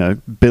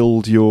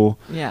 build your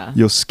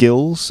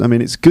skills. I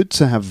mean, it's good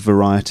to have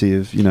variety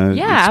of,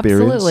 experience.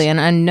 Absolutely,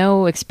 and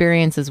no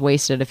experience is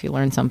wasted if you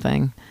learn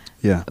something.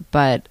 Yeah,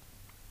 but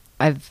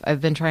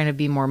I've been trying to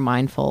be more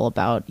mindful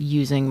about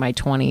using my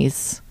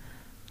 20s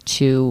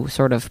to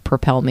sort of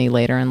propel me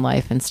later in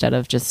life instead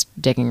of just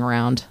digging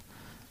around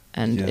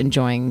and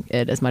enjoying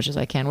it as much as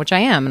I can, which I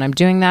am, and I'm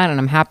doing that, and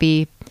I'm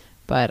happy.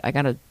 But I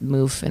got to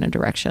move in a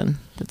direction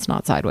that's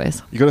not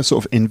sideways. You got to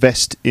sort of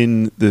invest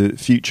in the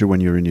future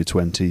when you're in your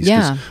 20s.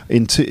 Yeah.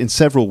 In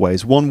several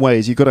ways. One way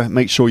is you've got to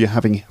make sure you're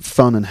having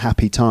fun and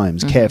happy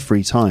times,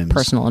 carefree times.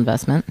 Personal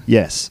investment.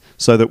 Yes.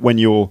 So that when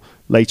you're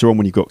later on,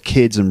 when you've got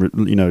kids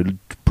and,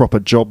 proper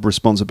job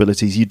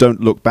responsibilities, you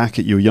don't look back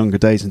at your younger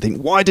days and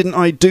think, why didn't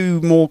I do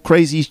more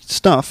crazy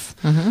stuff?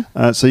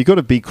 So you've got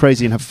to be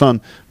crazy and have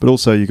fun, but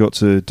also you've got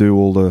to do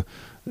all the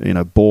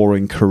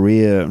boring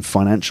career and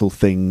financial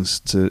things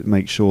to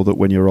make sure that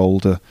when you're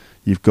older,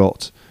 you've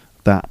got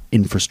that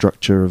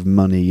infrastructure of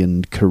money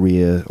and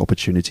career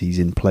opportunities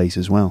in place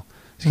as well.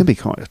 It's going to be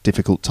quite a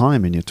difficult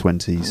time in your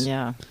 20s.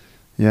 Yeah.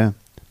 Yeah.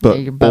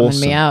 But you're bumming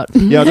me out.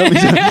 Yeah, I don't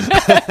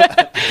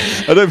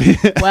mean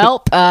yep.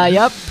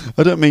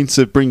 I don't mean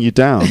to bring you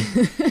down.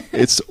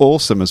 It's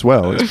awesome as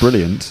well. It's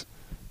brilliant.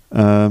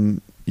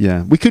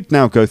 Yeah, we could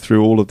now go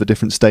through all of the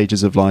different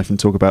stages of life and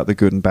talk about the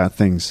good and bad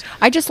things.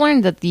 I just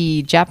learned that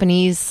the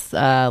Japanese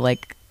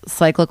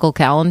cyclical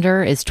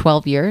calendar is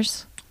 12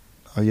 years.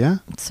 Oh, yeah?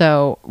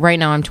 So right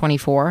now I'm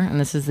 24, and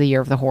this is the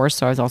year of the horse,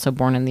 so I was also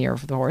born in the year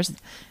of the horse.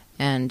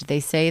 And they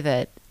say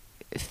that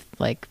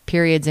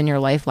periods in your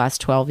life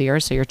last 12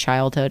 years, so your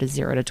childhood is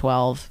 0 to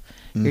 12,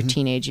 your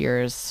teenage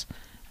years,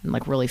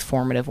 and really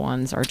formative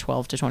ones are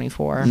 12 to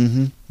 24.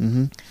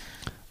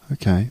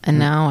 Okay. And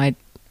now I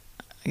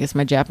guess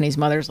my Japanese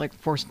mother's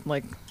forced,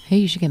 hey,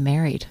 you should get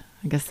married.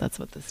 I guess that's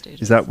what this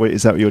stage is.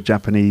 Is that your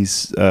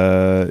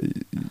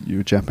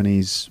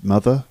Japanese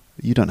mother?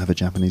 You don't have a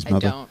Japanese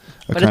mother. I don't.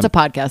 But it's a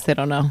podcast. They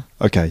don't know.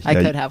 Okay. I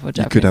could have a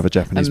Japanese. You could have a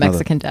Japanese mother.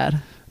 Mexican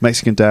dad.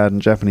 Mexican dad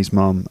and Japanese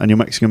mom. And your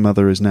Mexican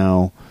mother is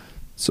now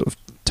sort of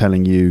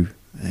telling you,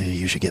 hey,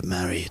 you should get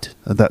married.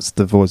 And that's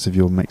the voice of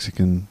your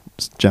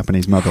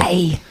Japanese mother.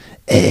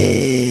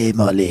 Hey,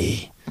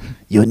 Molly.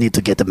 You need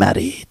to get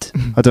married.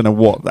 I don't know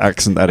what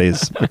accent that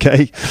is.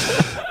 Okay.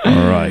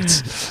 All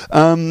right.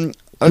 You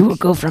will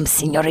go from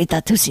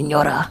señorita to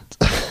señora.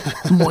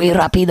 Muy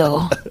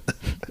rápido.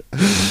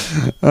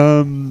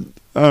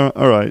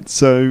 All right.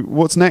 So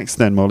what's next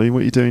then, Molly?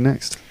 What are you doing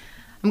next?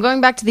 I'm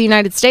going back to the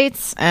United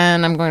States,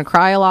 and I'm going to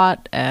cry a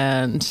lot.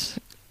 And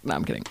no,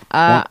 I'm kidding.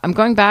 I'm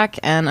going back,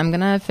 and I'm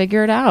going to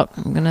figure it out.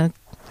 I'm going to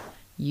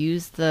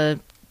use the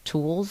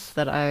tools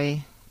that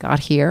I got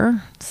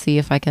here, see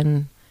if I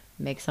can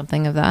make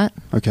something of that.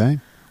 Okay.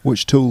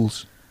 Which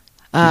tools?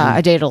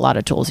 I date a lot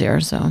of tools here,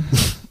 so.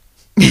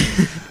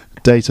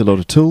 Date a lot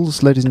of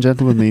tools, ladies and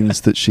gentlemen,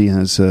 means that she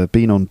has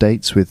been on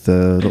dates with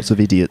lots of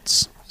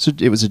idiots. So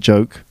it was a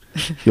joke.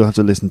 You'll have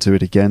to listen to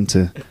it again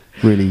to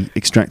really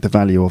extract the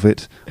value of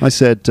it. She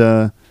said,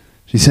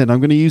 I'm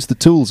going to use the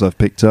tools I've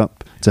picked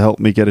up to help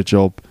me get a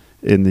job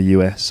in the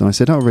US. And I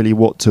said, oh, really?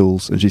 What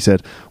tools? And she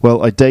said,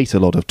 well, I date a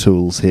lot of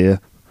tools here.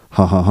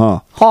 Ha ha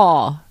ha.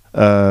 Ha.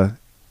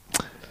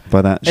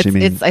 By that, she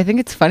means... I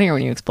think it's funnier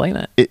when you explain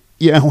it.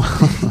 Yeah,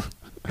 well...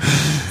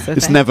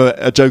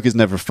 A joke is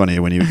never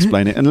funnier when you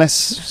explain it, unless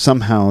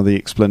somehow the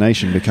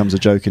explanation becomes a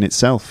joke in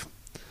itself.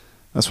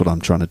 That's what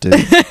I'm trying to do.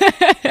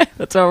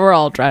 That's what we're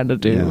all trying to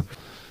do. Yeah.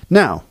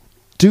 Now,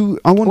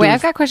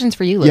 I've got questions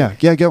for you, Luke.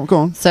 Yeah, go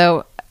on.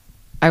 So,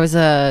 I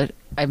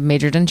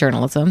majored in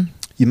journalism.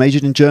 You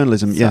majored in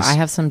journalism, yes. I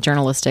have some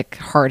journalistic,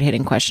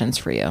 hard-hitting questions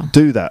for you.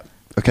 Do that.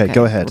 Okay,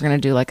 go ahead. We're going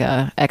to do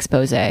a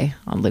expose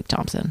on Luke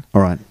Thompson.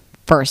 All right.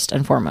 First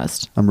and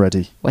foremost. I'm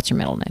ready. What's your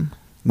middle name?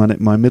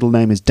 My middle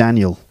name is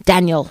Daniel.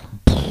 Daniel.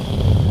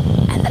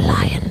 And the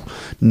lion.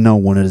 No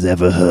one has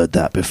ever heard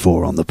that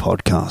before on the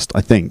podcast,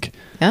 I think.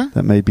 Yeah?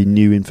 That may be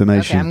new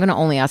information. Okay, I'm going to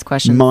only ask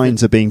questions.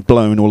 Minds are being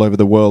blown all over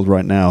the world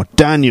right now.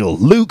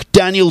 Luke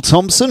Daniel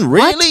Thompson?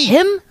 Really?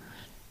 What? Him?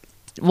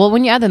 Well,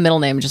 when you add the middle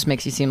name, it just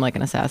makes you seem like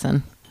an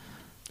assassin.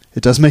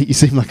 It does make you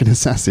seem like an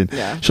assassin.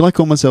 Yeah. Shall I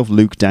call myself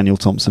Luke Daniel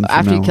Thompson from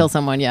After now you kill on?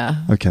 someone,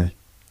 yeah. Okay.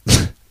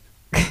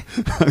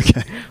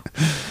 Okay.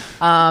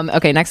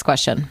 Okay, next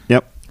question.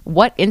 Yep.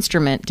 What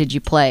instrument did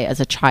you play as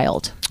a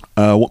child?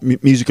 What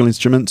musical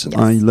instrument? Yes.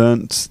 I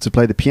learnt to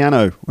play the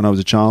piano when I was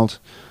a child.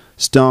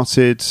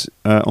 Started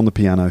on the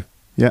piano.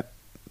 Yeah.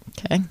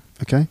 Okay.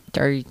 Okay.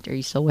 Are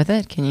you still with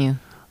it? Can you?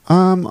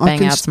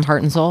 Bang out some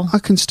Heart and Soul? I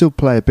can still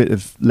play a bit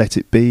of Let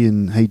It Be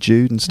and Hey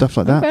Jude and stuff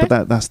like that, Okay.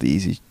 but that's the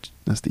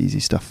easy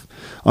stuff.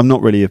 I'm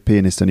not really a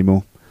pianist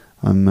anymore.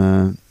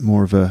 I'm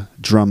more of a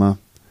drummer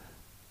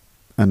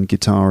and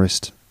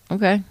guitarist.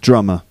 Okay.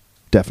 Drummer,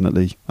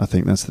 definitely. I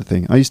think that's the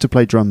thing. I used to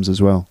play drums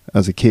as well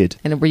as a kid.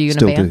 And were you in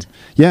Still a band?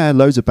 do. Yeah,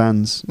 loads of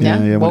bands.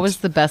 Yeah. What was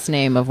the best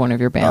name of one of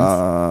your bands?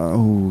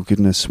 Oh,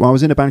 goodness. Well, I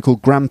was in a band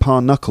called Grandpa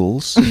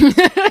Knuckles.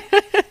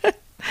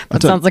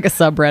 That sounds like a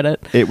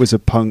subreddit. It was a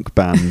punk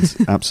band,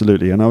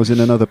 absolutely. And I was in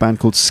another band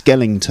called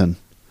Skellington.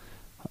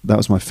 That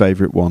was my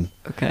favourite one.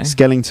 Okay.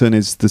 Skellington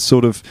is the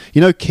sort of...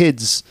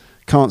 kids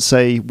can't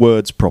say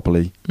words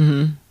properly.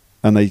 Mm-hmm.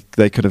 And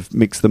they kind of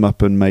mix them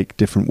up and make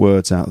different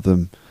words out of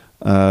them.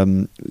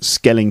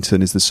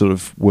 Skellington is the sort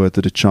of word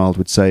that a child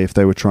would say if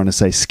they were trying to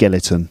say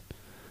skeleton.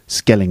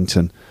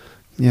 Skellington.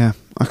 Yeah,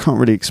 I can't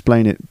really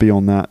explain it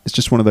beyond that. It's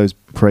just one of those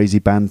crazy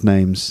band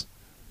names.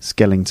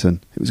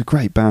 Skellington. It was a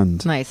great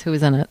band. Nice. Who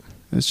was in it?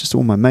 It was just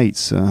all my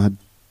mates.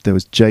 There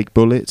was Jake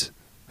Bullitt,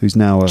 who's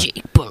now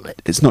Jake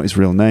Bullitt. It's not his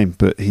real name,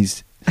 but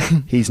he's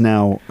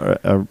now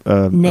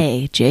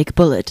Nay, Jake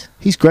Bullitt.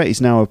 He's great.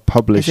 He's now a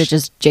published... Is it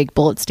just Jake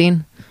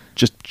Bullittstein?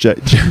 Just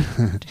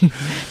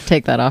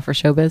Take that off for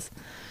showbiz.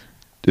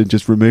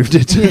 Just removed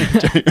it.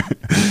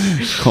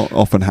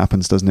 Often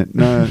happens, doesn't it?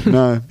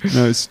 No.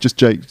 It's just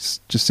Jake.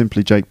 Just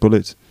simply Jake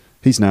Bullitt.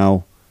 He's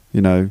now,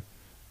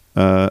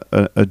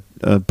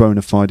 a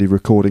bona fide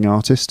recording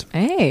artist.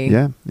 Hey.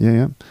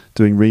 Yeah.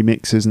 Doing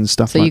remixes and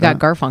stuff. So like you got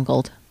that.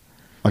 Garfunkeled.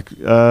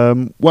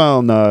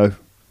 Well,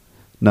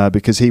 no,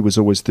 because he was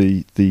always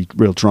the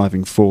real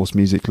driving force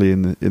musically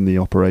in the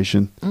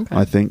operation. Okay.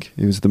 I think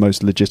he was the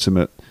most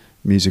legitimate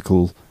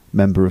musical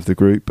member of the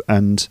group,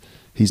 and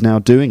he's now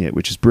doing it,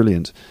 which is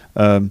brilliant.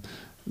 There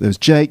was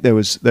Jake.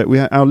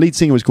 Our lead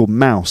singer was called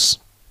Mouse.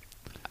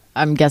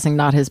 I'm guessing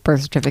not his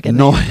birth certificate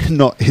name.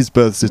 Not his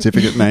birth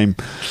certificate name.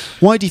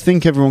 Why do you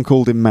think everyone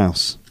called him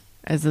Mouse?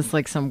 Is this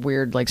like some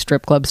weird like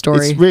strip club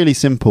story? It's really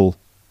simple.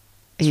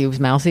 He was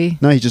mousy?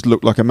 No, he just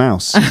looked like a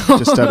mouse.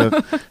 Just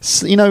had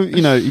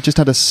he just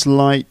had a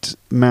slight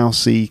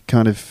mousy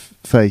kind of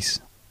face.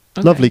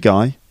 Okay. Lovely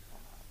guy,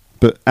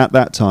 but at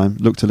that time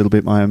looked a little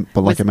bit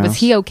like a mouse. Was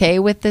he okay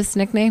with this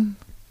nickname?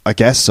 I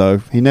guess so.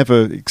 He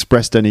never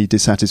expressed any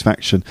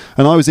dissatisfaction,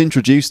 and I was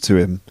introduced to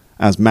him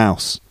as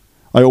Mouse.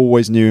 I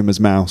always knew him as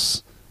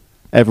Mouse.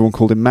 Everyone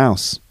called him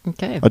Mouse.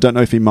 Okay. I don't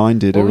know if he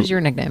minded. What was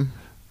your nickname?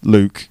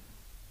 Luke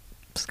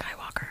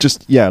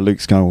Skywalker. Luke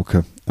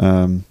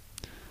Skywalker.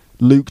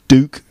 Luke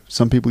Duke,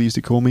 some people used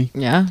to call me.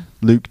 Yeah.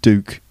 Luke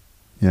Duke.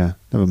 Yeah,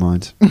 never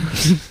mind.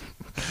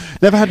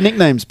 Never had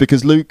nicknames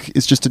because Luke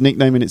is just a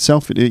nickname in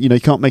itself. You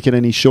can't make it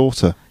any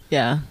shorter.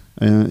 Yeah.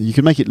 You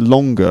can make it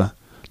longer.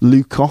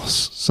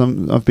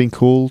 Lukos, I've been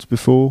called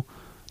before.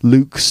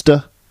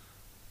 Lukester.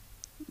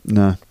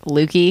 No.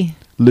 Lukey.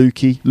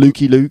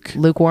 Luke.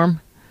 Lukewarm.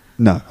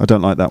 No, I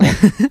don't like that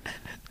one.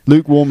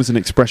 Lukewarm is an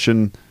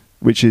expression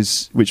which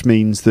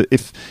means that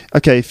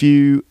if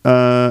you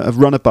have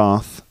run a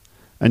bath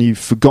and you've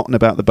forgotten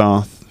about the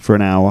bath for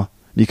an hour,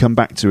 and you come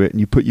back to it and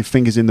you put your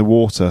fingers in the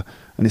water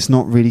and it's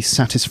not really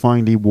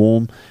satisfyingly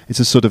warm, it's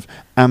a sort of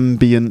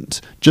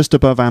ambient, just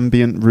above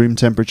ambient room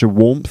temperature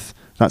warmth,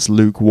 that's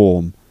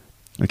lukewarm.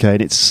 Okay,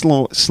 and it's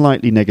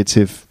slightly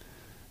negative,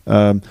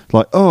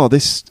 like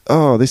this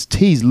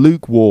tea's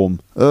lukewarm,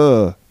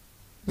 for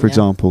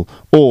example.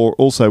 Or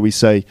also we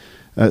say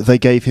they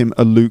gave him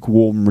a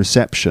lukewarm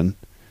reception.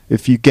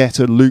 If you get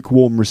a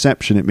lukewarm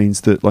reception, it means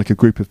that like a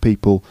group of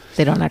people...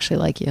 They don't actually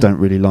like you. Don't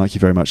really like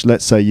you very much.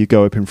 Let's say you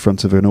go up in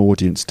front of an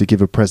audience to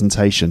give a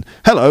presentation.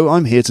 Hello,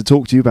 I'm here to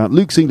talk to you about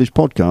Luke's English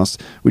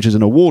Podcast, which is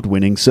an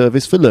award-winning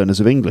service for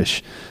learners of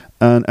English.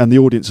 And the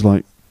audience are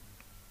like...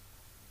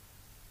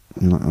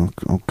 You're like,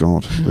 oh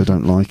God, they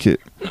don't like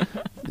it.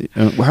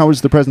 How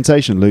was the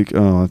presentation, Luke?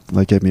 Oh,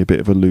 they gave me a bit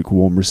of a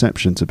lukewarm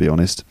reception, to be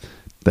honest.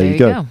 There you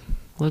go.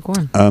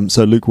 Lukewarm.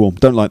 So lukewarm.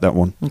 Don't like that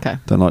one. Okay.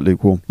 Don't like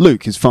lukewarm.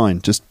 Luke is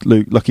fine. Just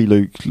Luke, Lucky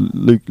Luke,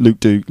 Luke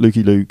Duke,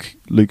 Lukey Luke,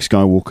 Luke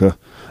Skywalker.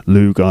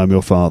 Luke, I'm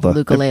your father.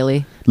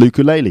 Ukulele.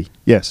 Ukulele.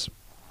 Yes,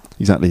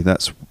 exactly.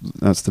 That's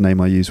the name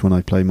I use when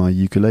I play my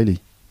ukulele.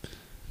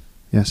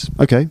 Yes.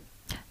 Okay.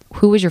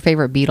 Who was your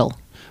favorite Beatle?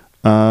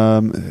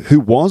 Who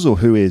was or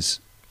who is?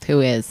 Who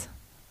is?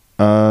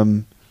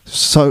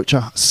 Such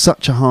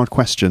a hard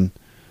question.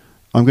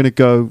 I'm going to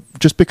go,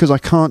 just because I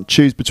can't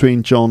choose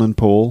between John and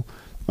Paul,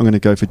 I'm going to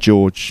go for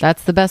George.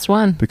 That's the best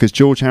one. Because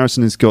George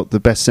Harrison has got the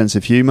best sense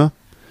of humour.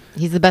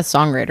 He's the best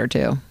songwriter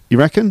too. You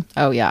reckon?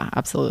 Oh yeah,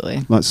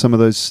 absolutely. Like some of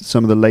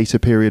the later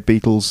period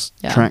Beatles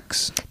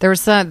tracks. There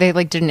was they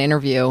did an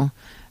interview,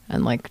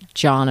 and like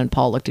John and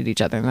Paul looked at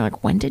each other and they're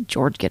like, "When did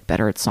George get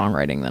better at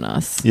songwriting than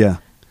us?" Yeah,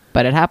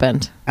 but it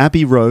happened.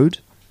 Abbey Road,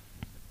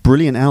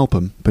 brilliant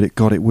album, but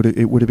it would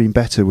have been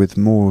better with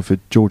more of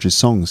George's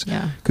songs.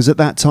 Yeah, because at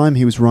that time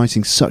he was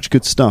writing such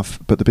good stuff,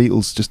 but the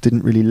Beatles just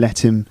didn't really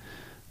let him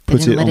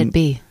put it on. Let it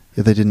be.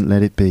 Yeah, they didn't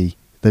let it be.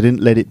 They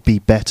didn't let it be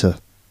better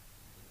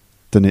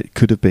than it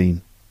could have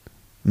been.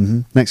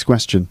 Mm-hmm. Next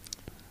question.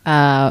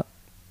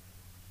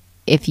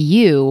 If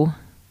you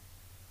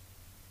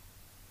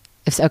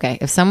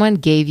If someone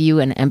gave you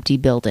an empty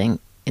building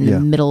in the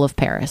middle of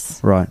Paris,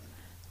 Right.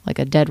 like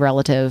a dead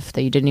relative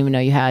that you didn't even know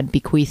you had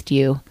bequeathed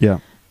you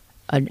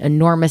an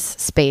enormous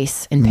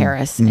space in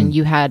Paris, and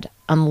you had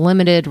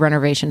unlimited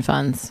renovation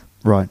funds,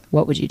 Right.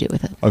 what would you do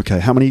with it? Okay.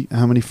 How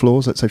many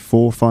floors? Let's say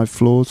 4 or 5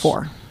 floors?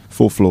 4.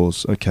 4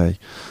 floors. Okay.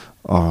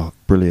 Oh,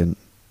 brilliant.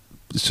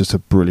 It's just a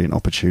brilliant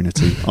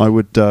opportunity. I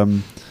would,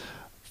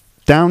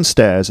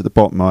 downstairs at the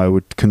bottom, I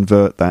would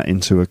convert that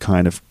into a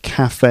kind of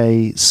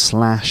cafe /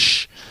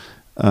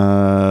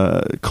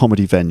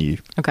 comedy venue.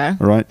 Okay.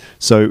 All right.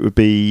 So it would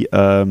be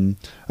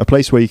a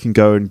place where you can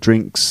go and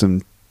drink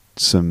some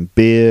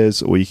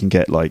beers, or you can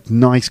get like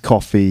nice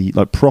coffee,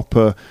 like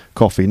proper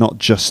coffee, not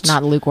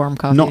lukewarm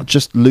coffee, not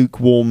just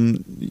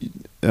lukewarm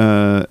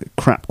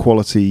crap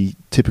quality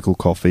typical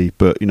coffee,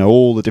 but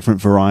all the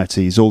different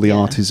varieties, all the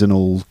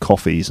artisanal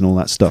coffees and all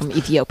that stuff from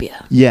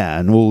Ethiopia. Yeah,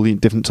 and all the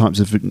different types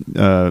of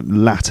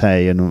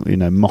latte and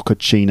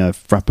mochaccino,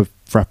 frappa,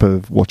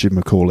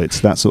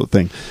 whatchamacallit, that sort of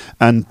thing,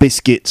 and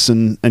biscuits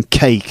and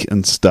cake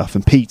and stuff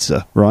and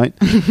pizza, right?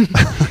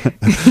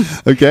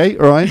 Okay,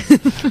 all right.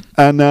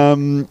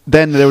 And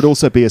then there would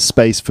also be a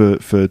space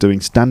for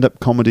doing stand-up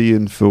comedy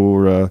and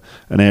for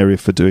an area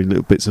for doing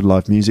little bits of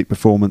live music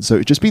performance. So it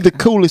would just be the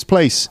coolest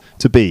place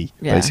to be,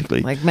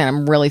 basically. Like, man,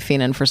 I'm really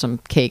fiending for some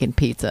cake and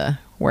pizza.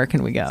 Where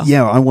can we go?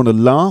 Yeah, I want to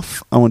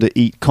laugh, I want to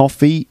eat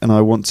coffee, and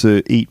I want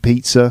to eat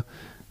pizza.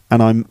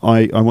 And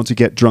I want to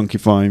get drunk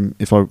if I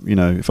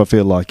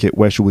feel like it.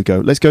 Where shall we go?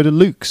 Let's go to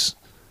Luke's.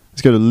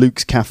 Let's go to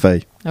Luke's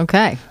Cafe.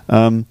 Okay.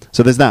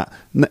 So there's that.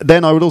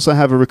 Then I would also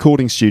have a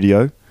recording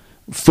studio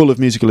full of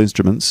musical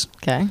instruments.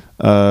 Okay.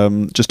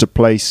 Just a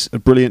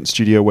brilliant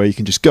studio where you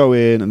can just go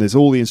in and there's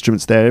all the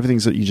instruments there.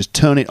 Everything's that you just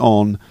turn it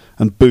on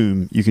and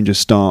boom, you can just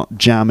start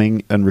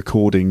jamming and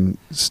recording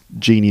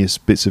genius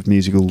bits of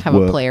musical work. Have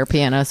a player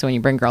piano, so when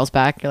you bring girls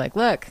back, you're like,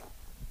 look.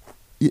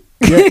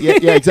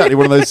 Yeah, exactly.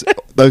 One of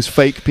those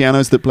fake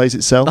pianos that plays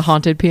itself. The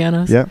haunted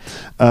pianos. Yeah.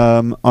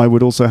 I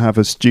would also have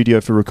a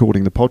studio for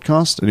recording the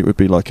podcast, and it would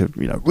be like a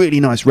really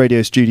nice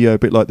radio studio, a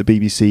bit like the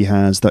BBC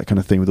has, that kind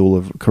of thing, with all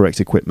the correct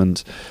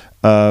equipment.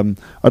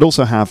 I'd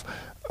also have,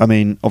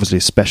 obviously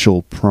a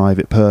special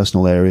private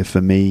personal area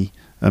for me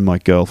and my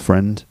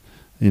girlfriend,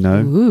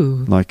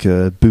 Ooh. like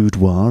a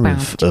boudoir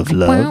of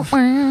love.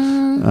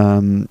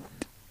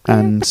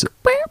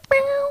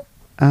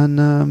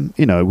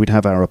 And we'd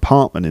have our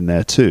apartment in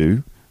there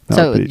too.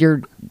 So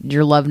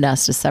your love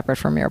nest is separate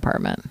from your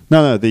apartment?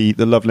 No, the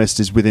love nest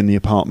is within the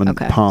apartment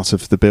part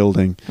of the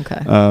building.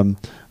 Okay. And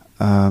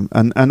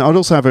I'd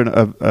also have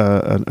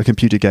a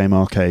computer game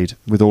arcade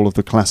with all of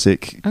the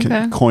classic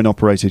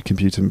coin-operated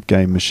computer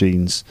game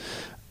machines,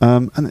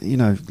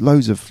 and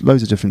loads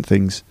of different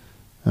things.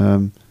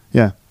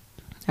 Yeah.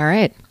 All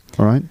right.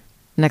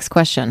 Next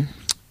question.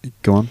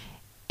 Go on.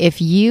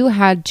 If you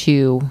had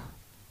to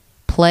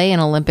play an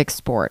Olympic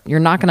sport, you're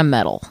not going to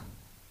medal.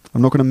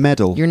 I'm not going to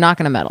medal. You're not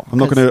going to medal. I'm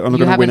not going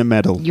to win a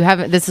medal. You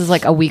haven't. This is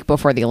like a week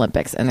before the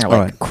Olympics, and they're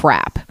like,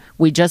 crap.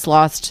 We just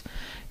lost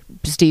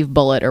Steve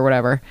Bullitt or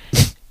whatever,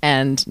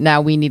 and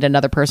now we need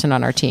another person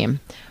on our team.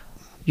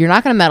 You're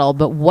not going to medal,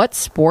 but what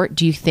sport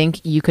do you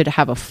think you could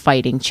have a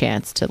fighting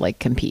chance to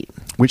compete?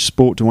 Which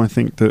sport do I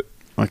think that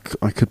I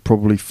could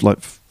probably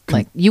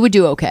like you would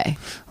do okay?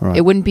 All right.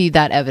 It wouldn't be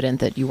that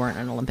evident that you weren't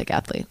an Olympic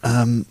athlete.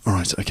 All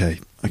right. Okay.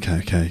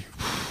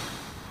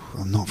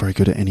 I'm not very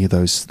good at any of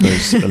those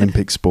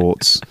Olympic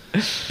sports.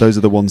 Those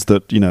are the ones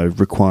that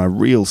require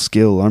real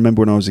skill. I remember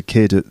when I was a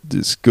kid at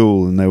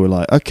school, and they were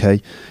like,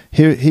 "Okay,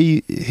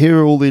 here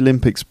are all the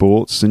Olympic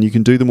sports, and you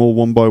can do them all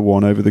one by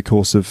one over the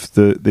course of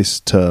this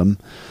term."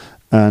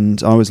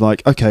 And I was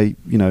like, "Okay,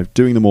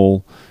 doing them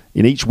all.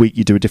 In each week,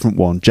 you do a different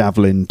one: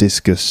 javelin,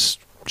 discus,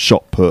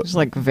 shot put." It's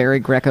like very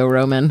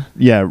Greco-Roman.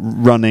 Yeah,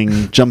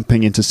 running,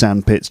 jumping into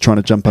sand pits, trying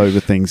to jump over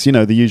things,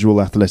 the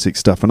usual athletic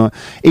stuff. And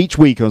each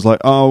week I was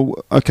like, oh,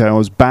 okay, I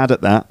was bad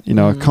at that.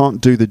 I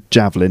can't do the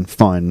javelin.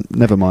 Fine,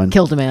 never mind.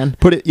 Killed a man.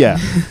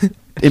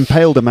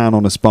 Impaled a man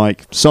on a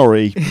spike.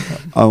 Sorry,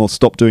 I'll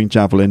stop doing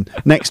javelin.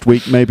 Next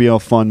week, maybe I'll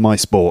find my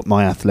sport,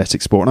 my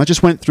athletic sport. And I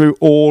just went through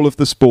all of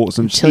the sports.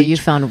 Until you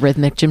found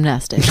rhythmic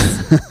gymnastics.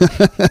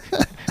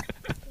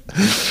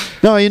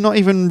 No, you're not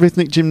even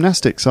rhythmic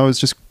gymnastics. I was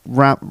just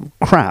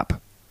crap.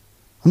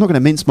 I'm not going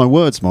to mince my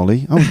words,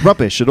 Molly. I was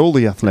rubbish at all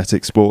the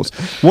athletic sports.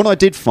 What I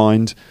did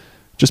find,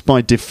 just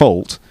by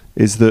default,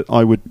 is that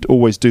I would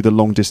always do the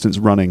long distance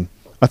running.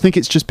 I think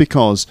it's just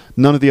because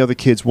none of the other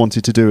kids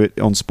wanted to do it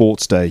on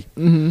sports day.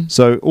 Mm-hmm.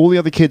 So all the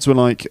other kids were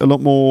like a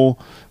lot more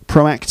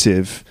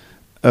proactive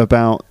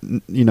about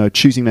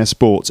choosing their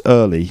sports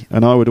early,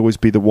 and I would always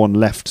be the one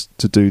left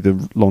to do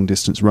the long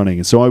distance running.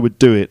 And so I would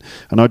do it,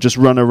 and I'd just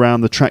run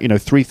around the track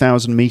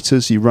 3,000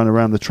 meters. You run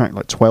around the track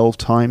like 12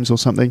 times or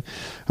something,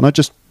 and I'd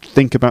just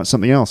think about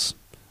something else.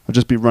 I'd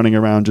just be running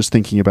around just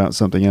thinking about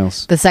something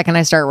else. The second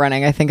I start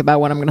running, I think about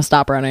when I'm going to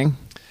stop running.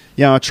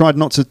 Yeah, I tried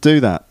not to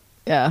do that.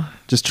 Yeah.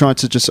 Just try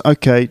to just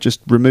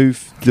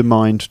remove the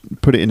mind,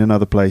 put it in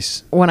another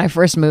place. When I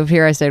first moved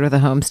here, I stayed with a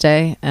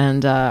homestay,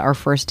 and our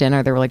first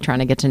dinner, they were like trying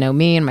to get to know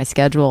me and my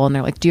schedule, and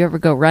they're like, "Do you ever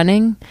go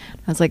running?"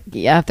 I was like,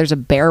 "Yeah, if there's a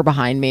bear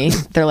behind me."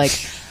 They're like,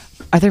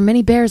 "Are there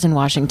many bears in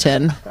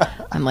Washington?"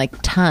 I'm like,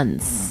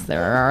 "Tons.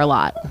 There are a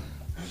lot."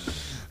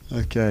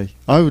 Okay.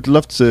 I would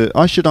love to.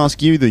 I should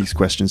ask you these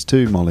questions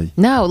too, Molly.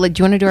 No, like,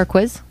 do you want to do our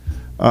quiz?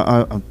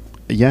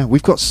 Yeah,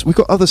 we've got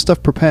other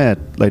stuff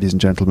prepared, ladies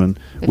and gentlemen.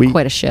 We have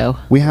quite a show.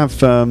 We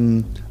have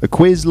a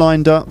quiz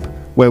lined up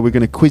where we're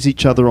going to quiz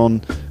each other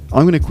on.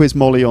 I'm going to quiz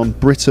Molly on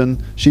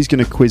Britain. She's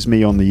going to quiz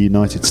me on the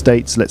United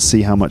States. Let's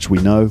see how much we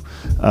know.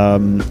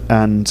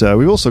 And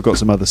we've also got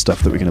some other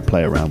stuff that we're going to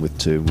play around with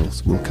too.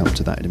 We'll come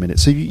to that in a minute.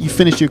 So you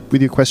finished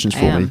with your questions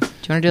for me. Do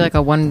you want to do like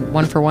a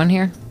one for one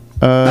here,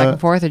 back and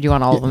forth, or do you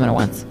want all of them at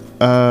once?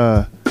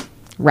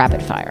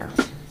 Rapid fire.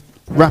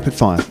 Rapid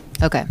fire.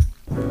 Okay.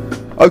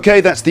 Okay,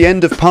 that's the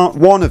end of part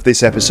 1 of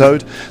this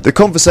episode. The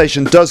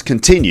conversation does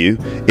continue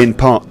in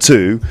part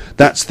 2.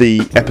 That's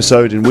the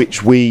episode in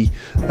which we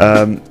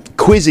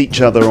quiz each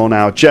other on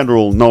our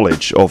general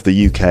knowledge of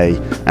the UK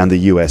and the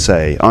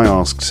USA. I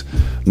asked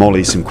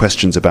Molly some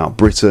questions about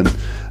Britain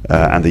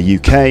and the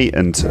UK,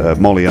 and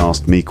Molly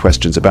asked me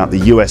questions about the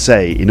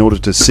USA in order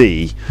to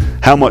see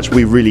how much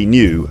we really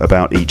knew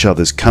about each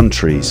other's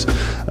countries.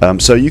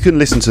 So you can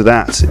listen to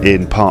that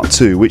in part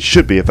 2, which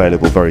should be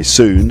available very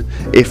soon,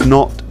 if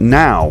not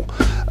now.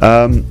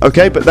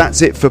 Okay, but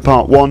that's it for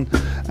part 1,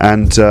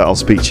 and I'll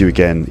speak to you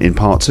again in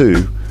part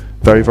 2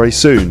 very, very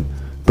soon.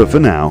 But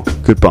for now,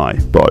 goodbye.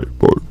 Bye.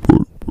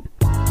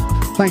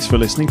 Thanks for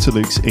listening to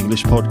Luke's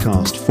English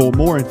podcast. For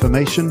more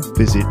information,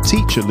 visit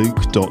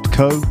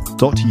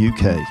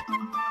teacherluke.co.uk.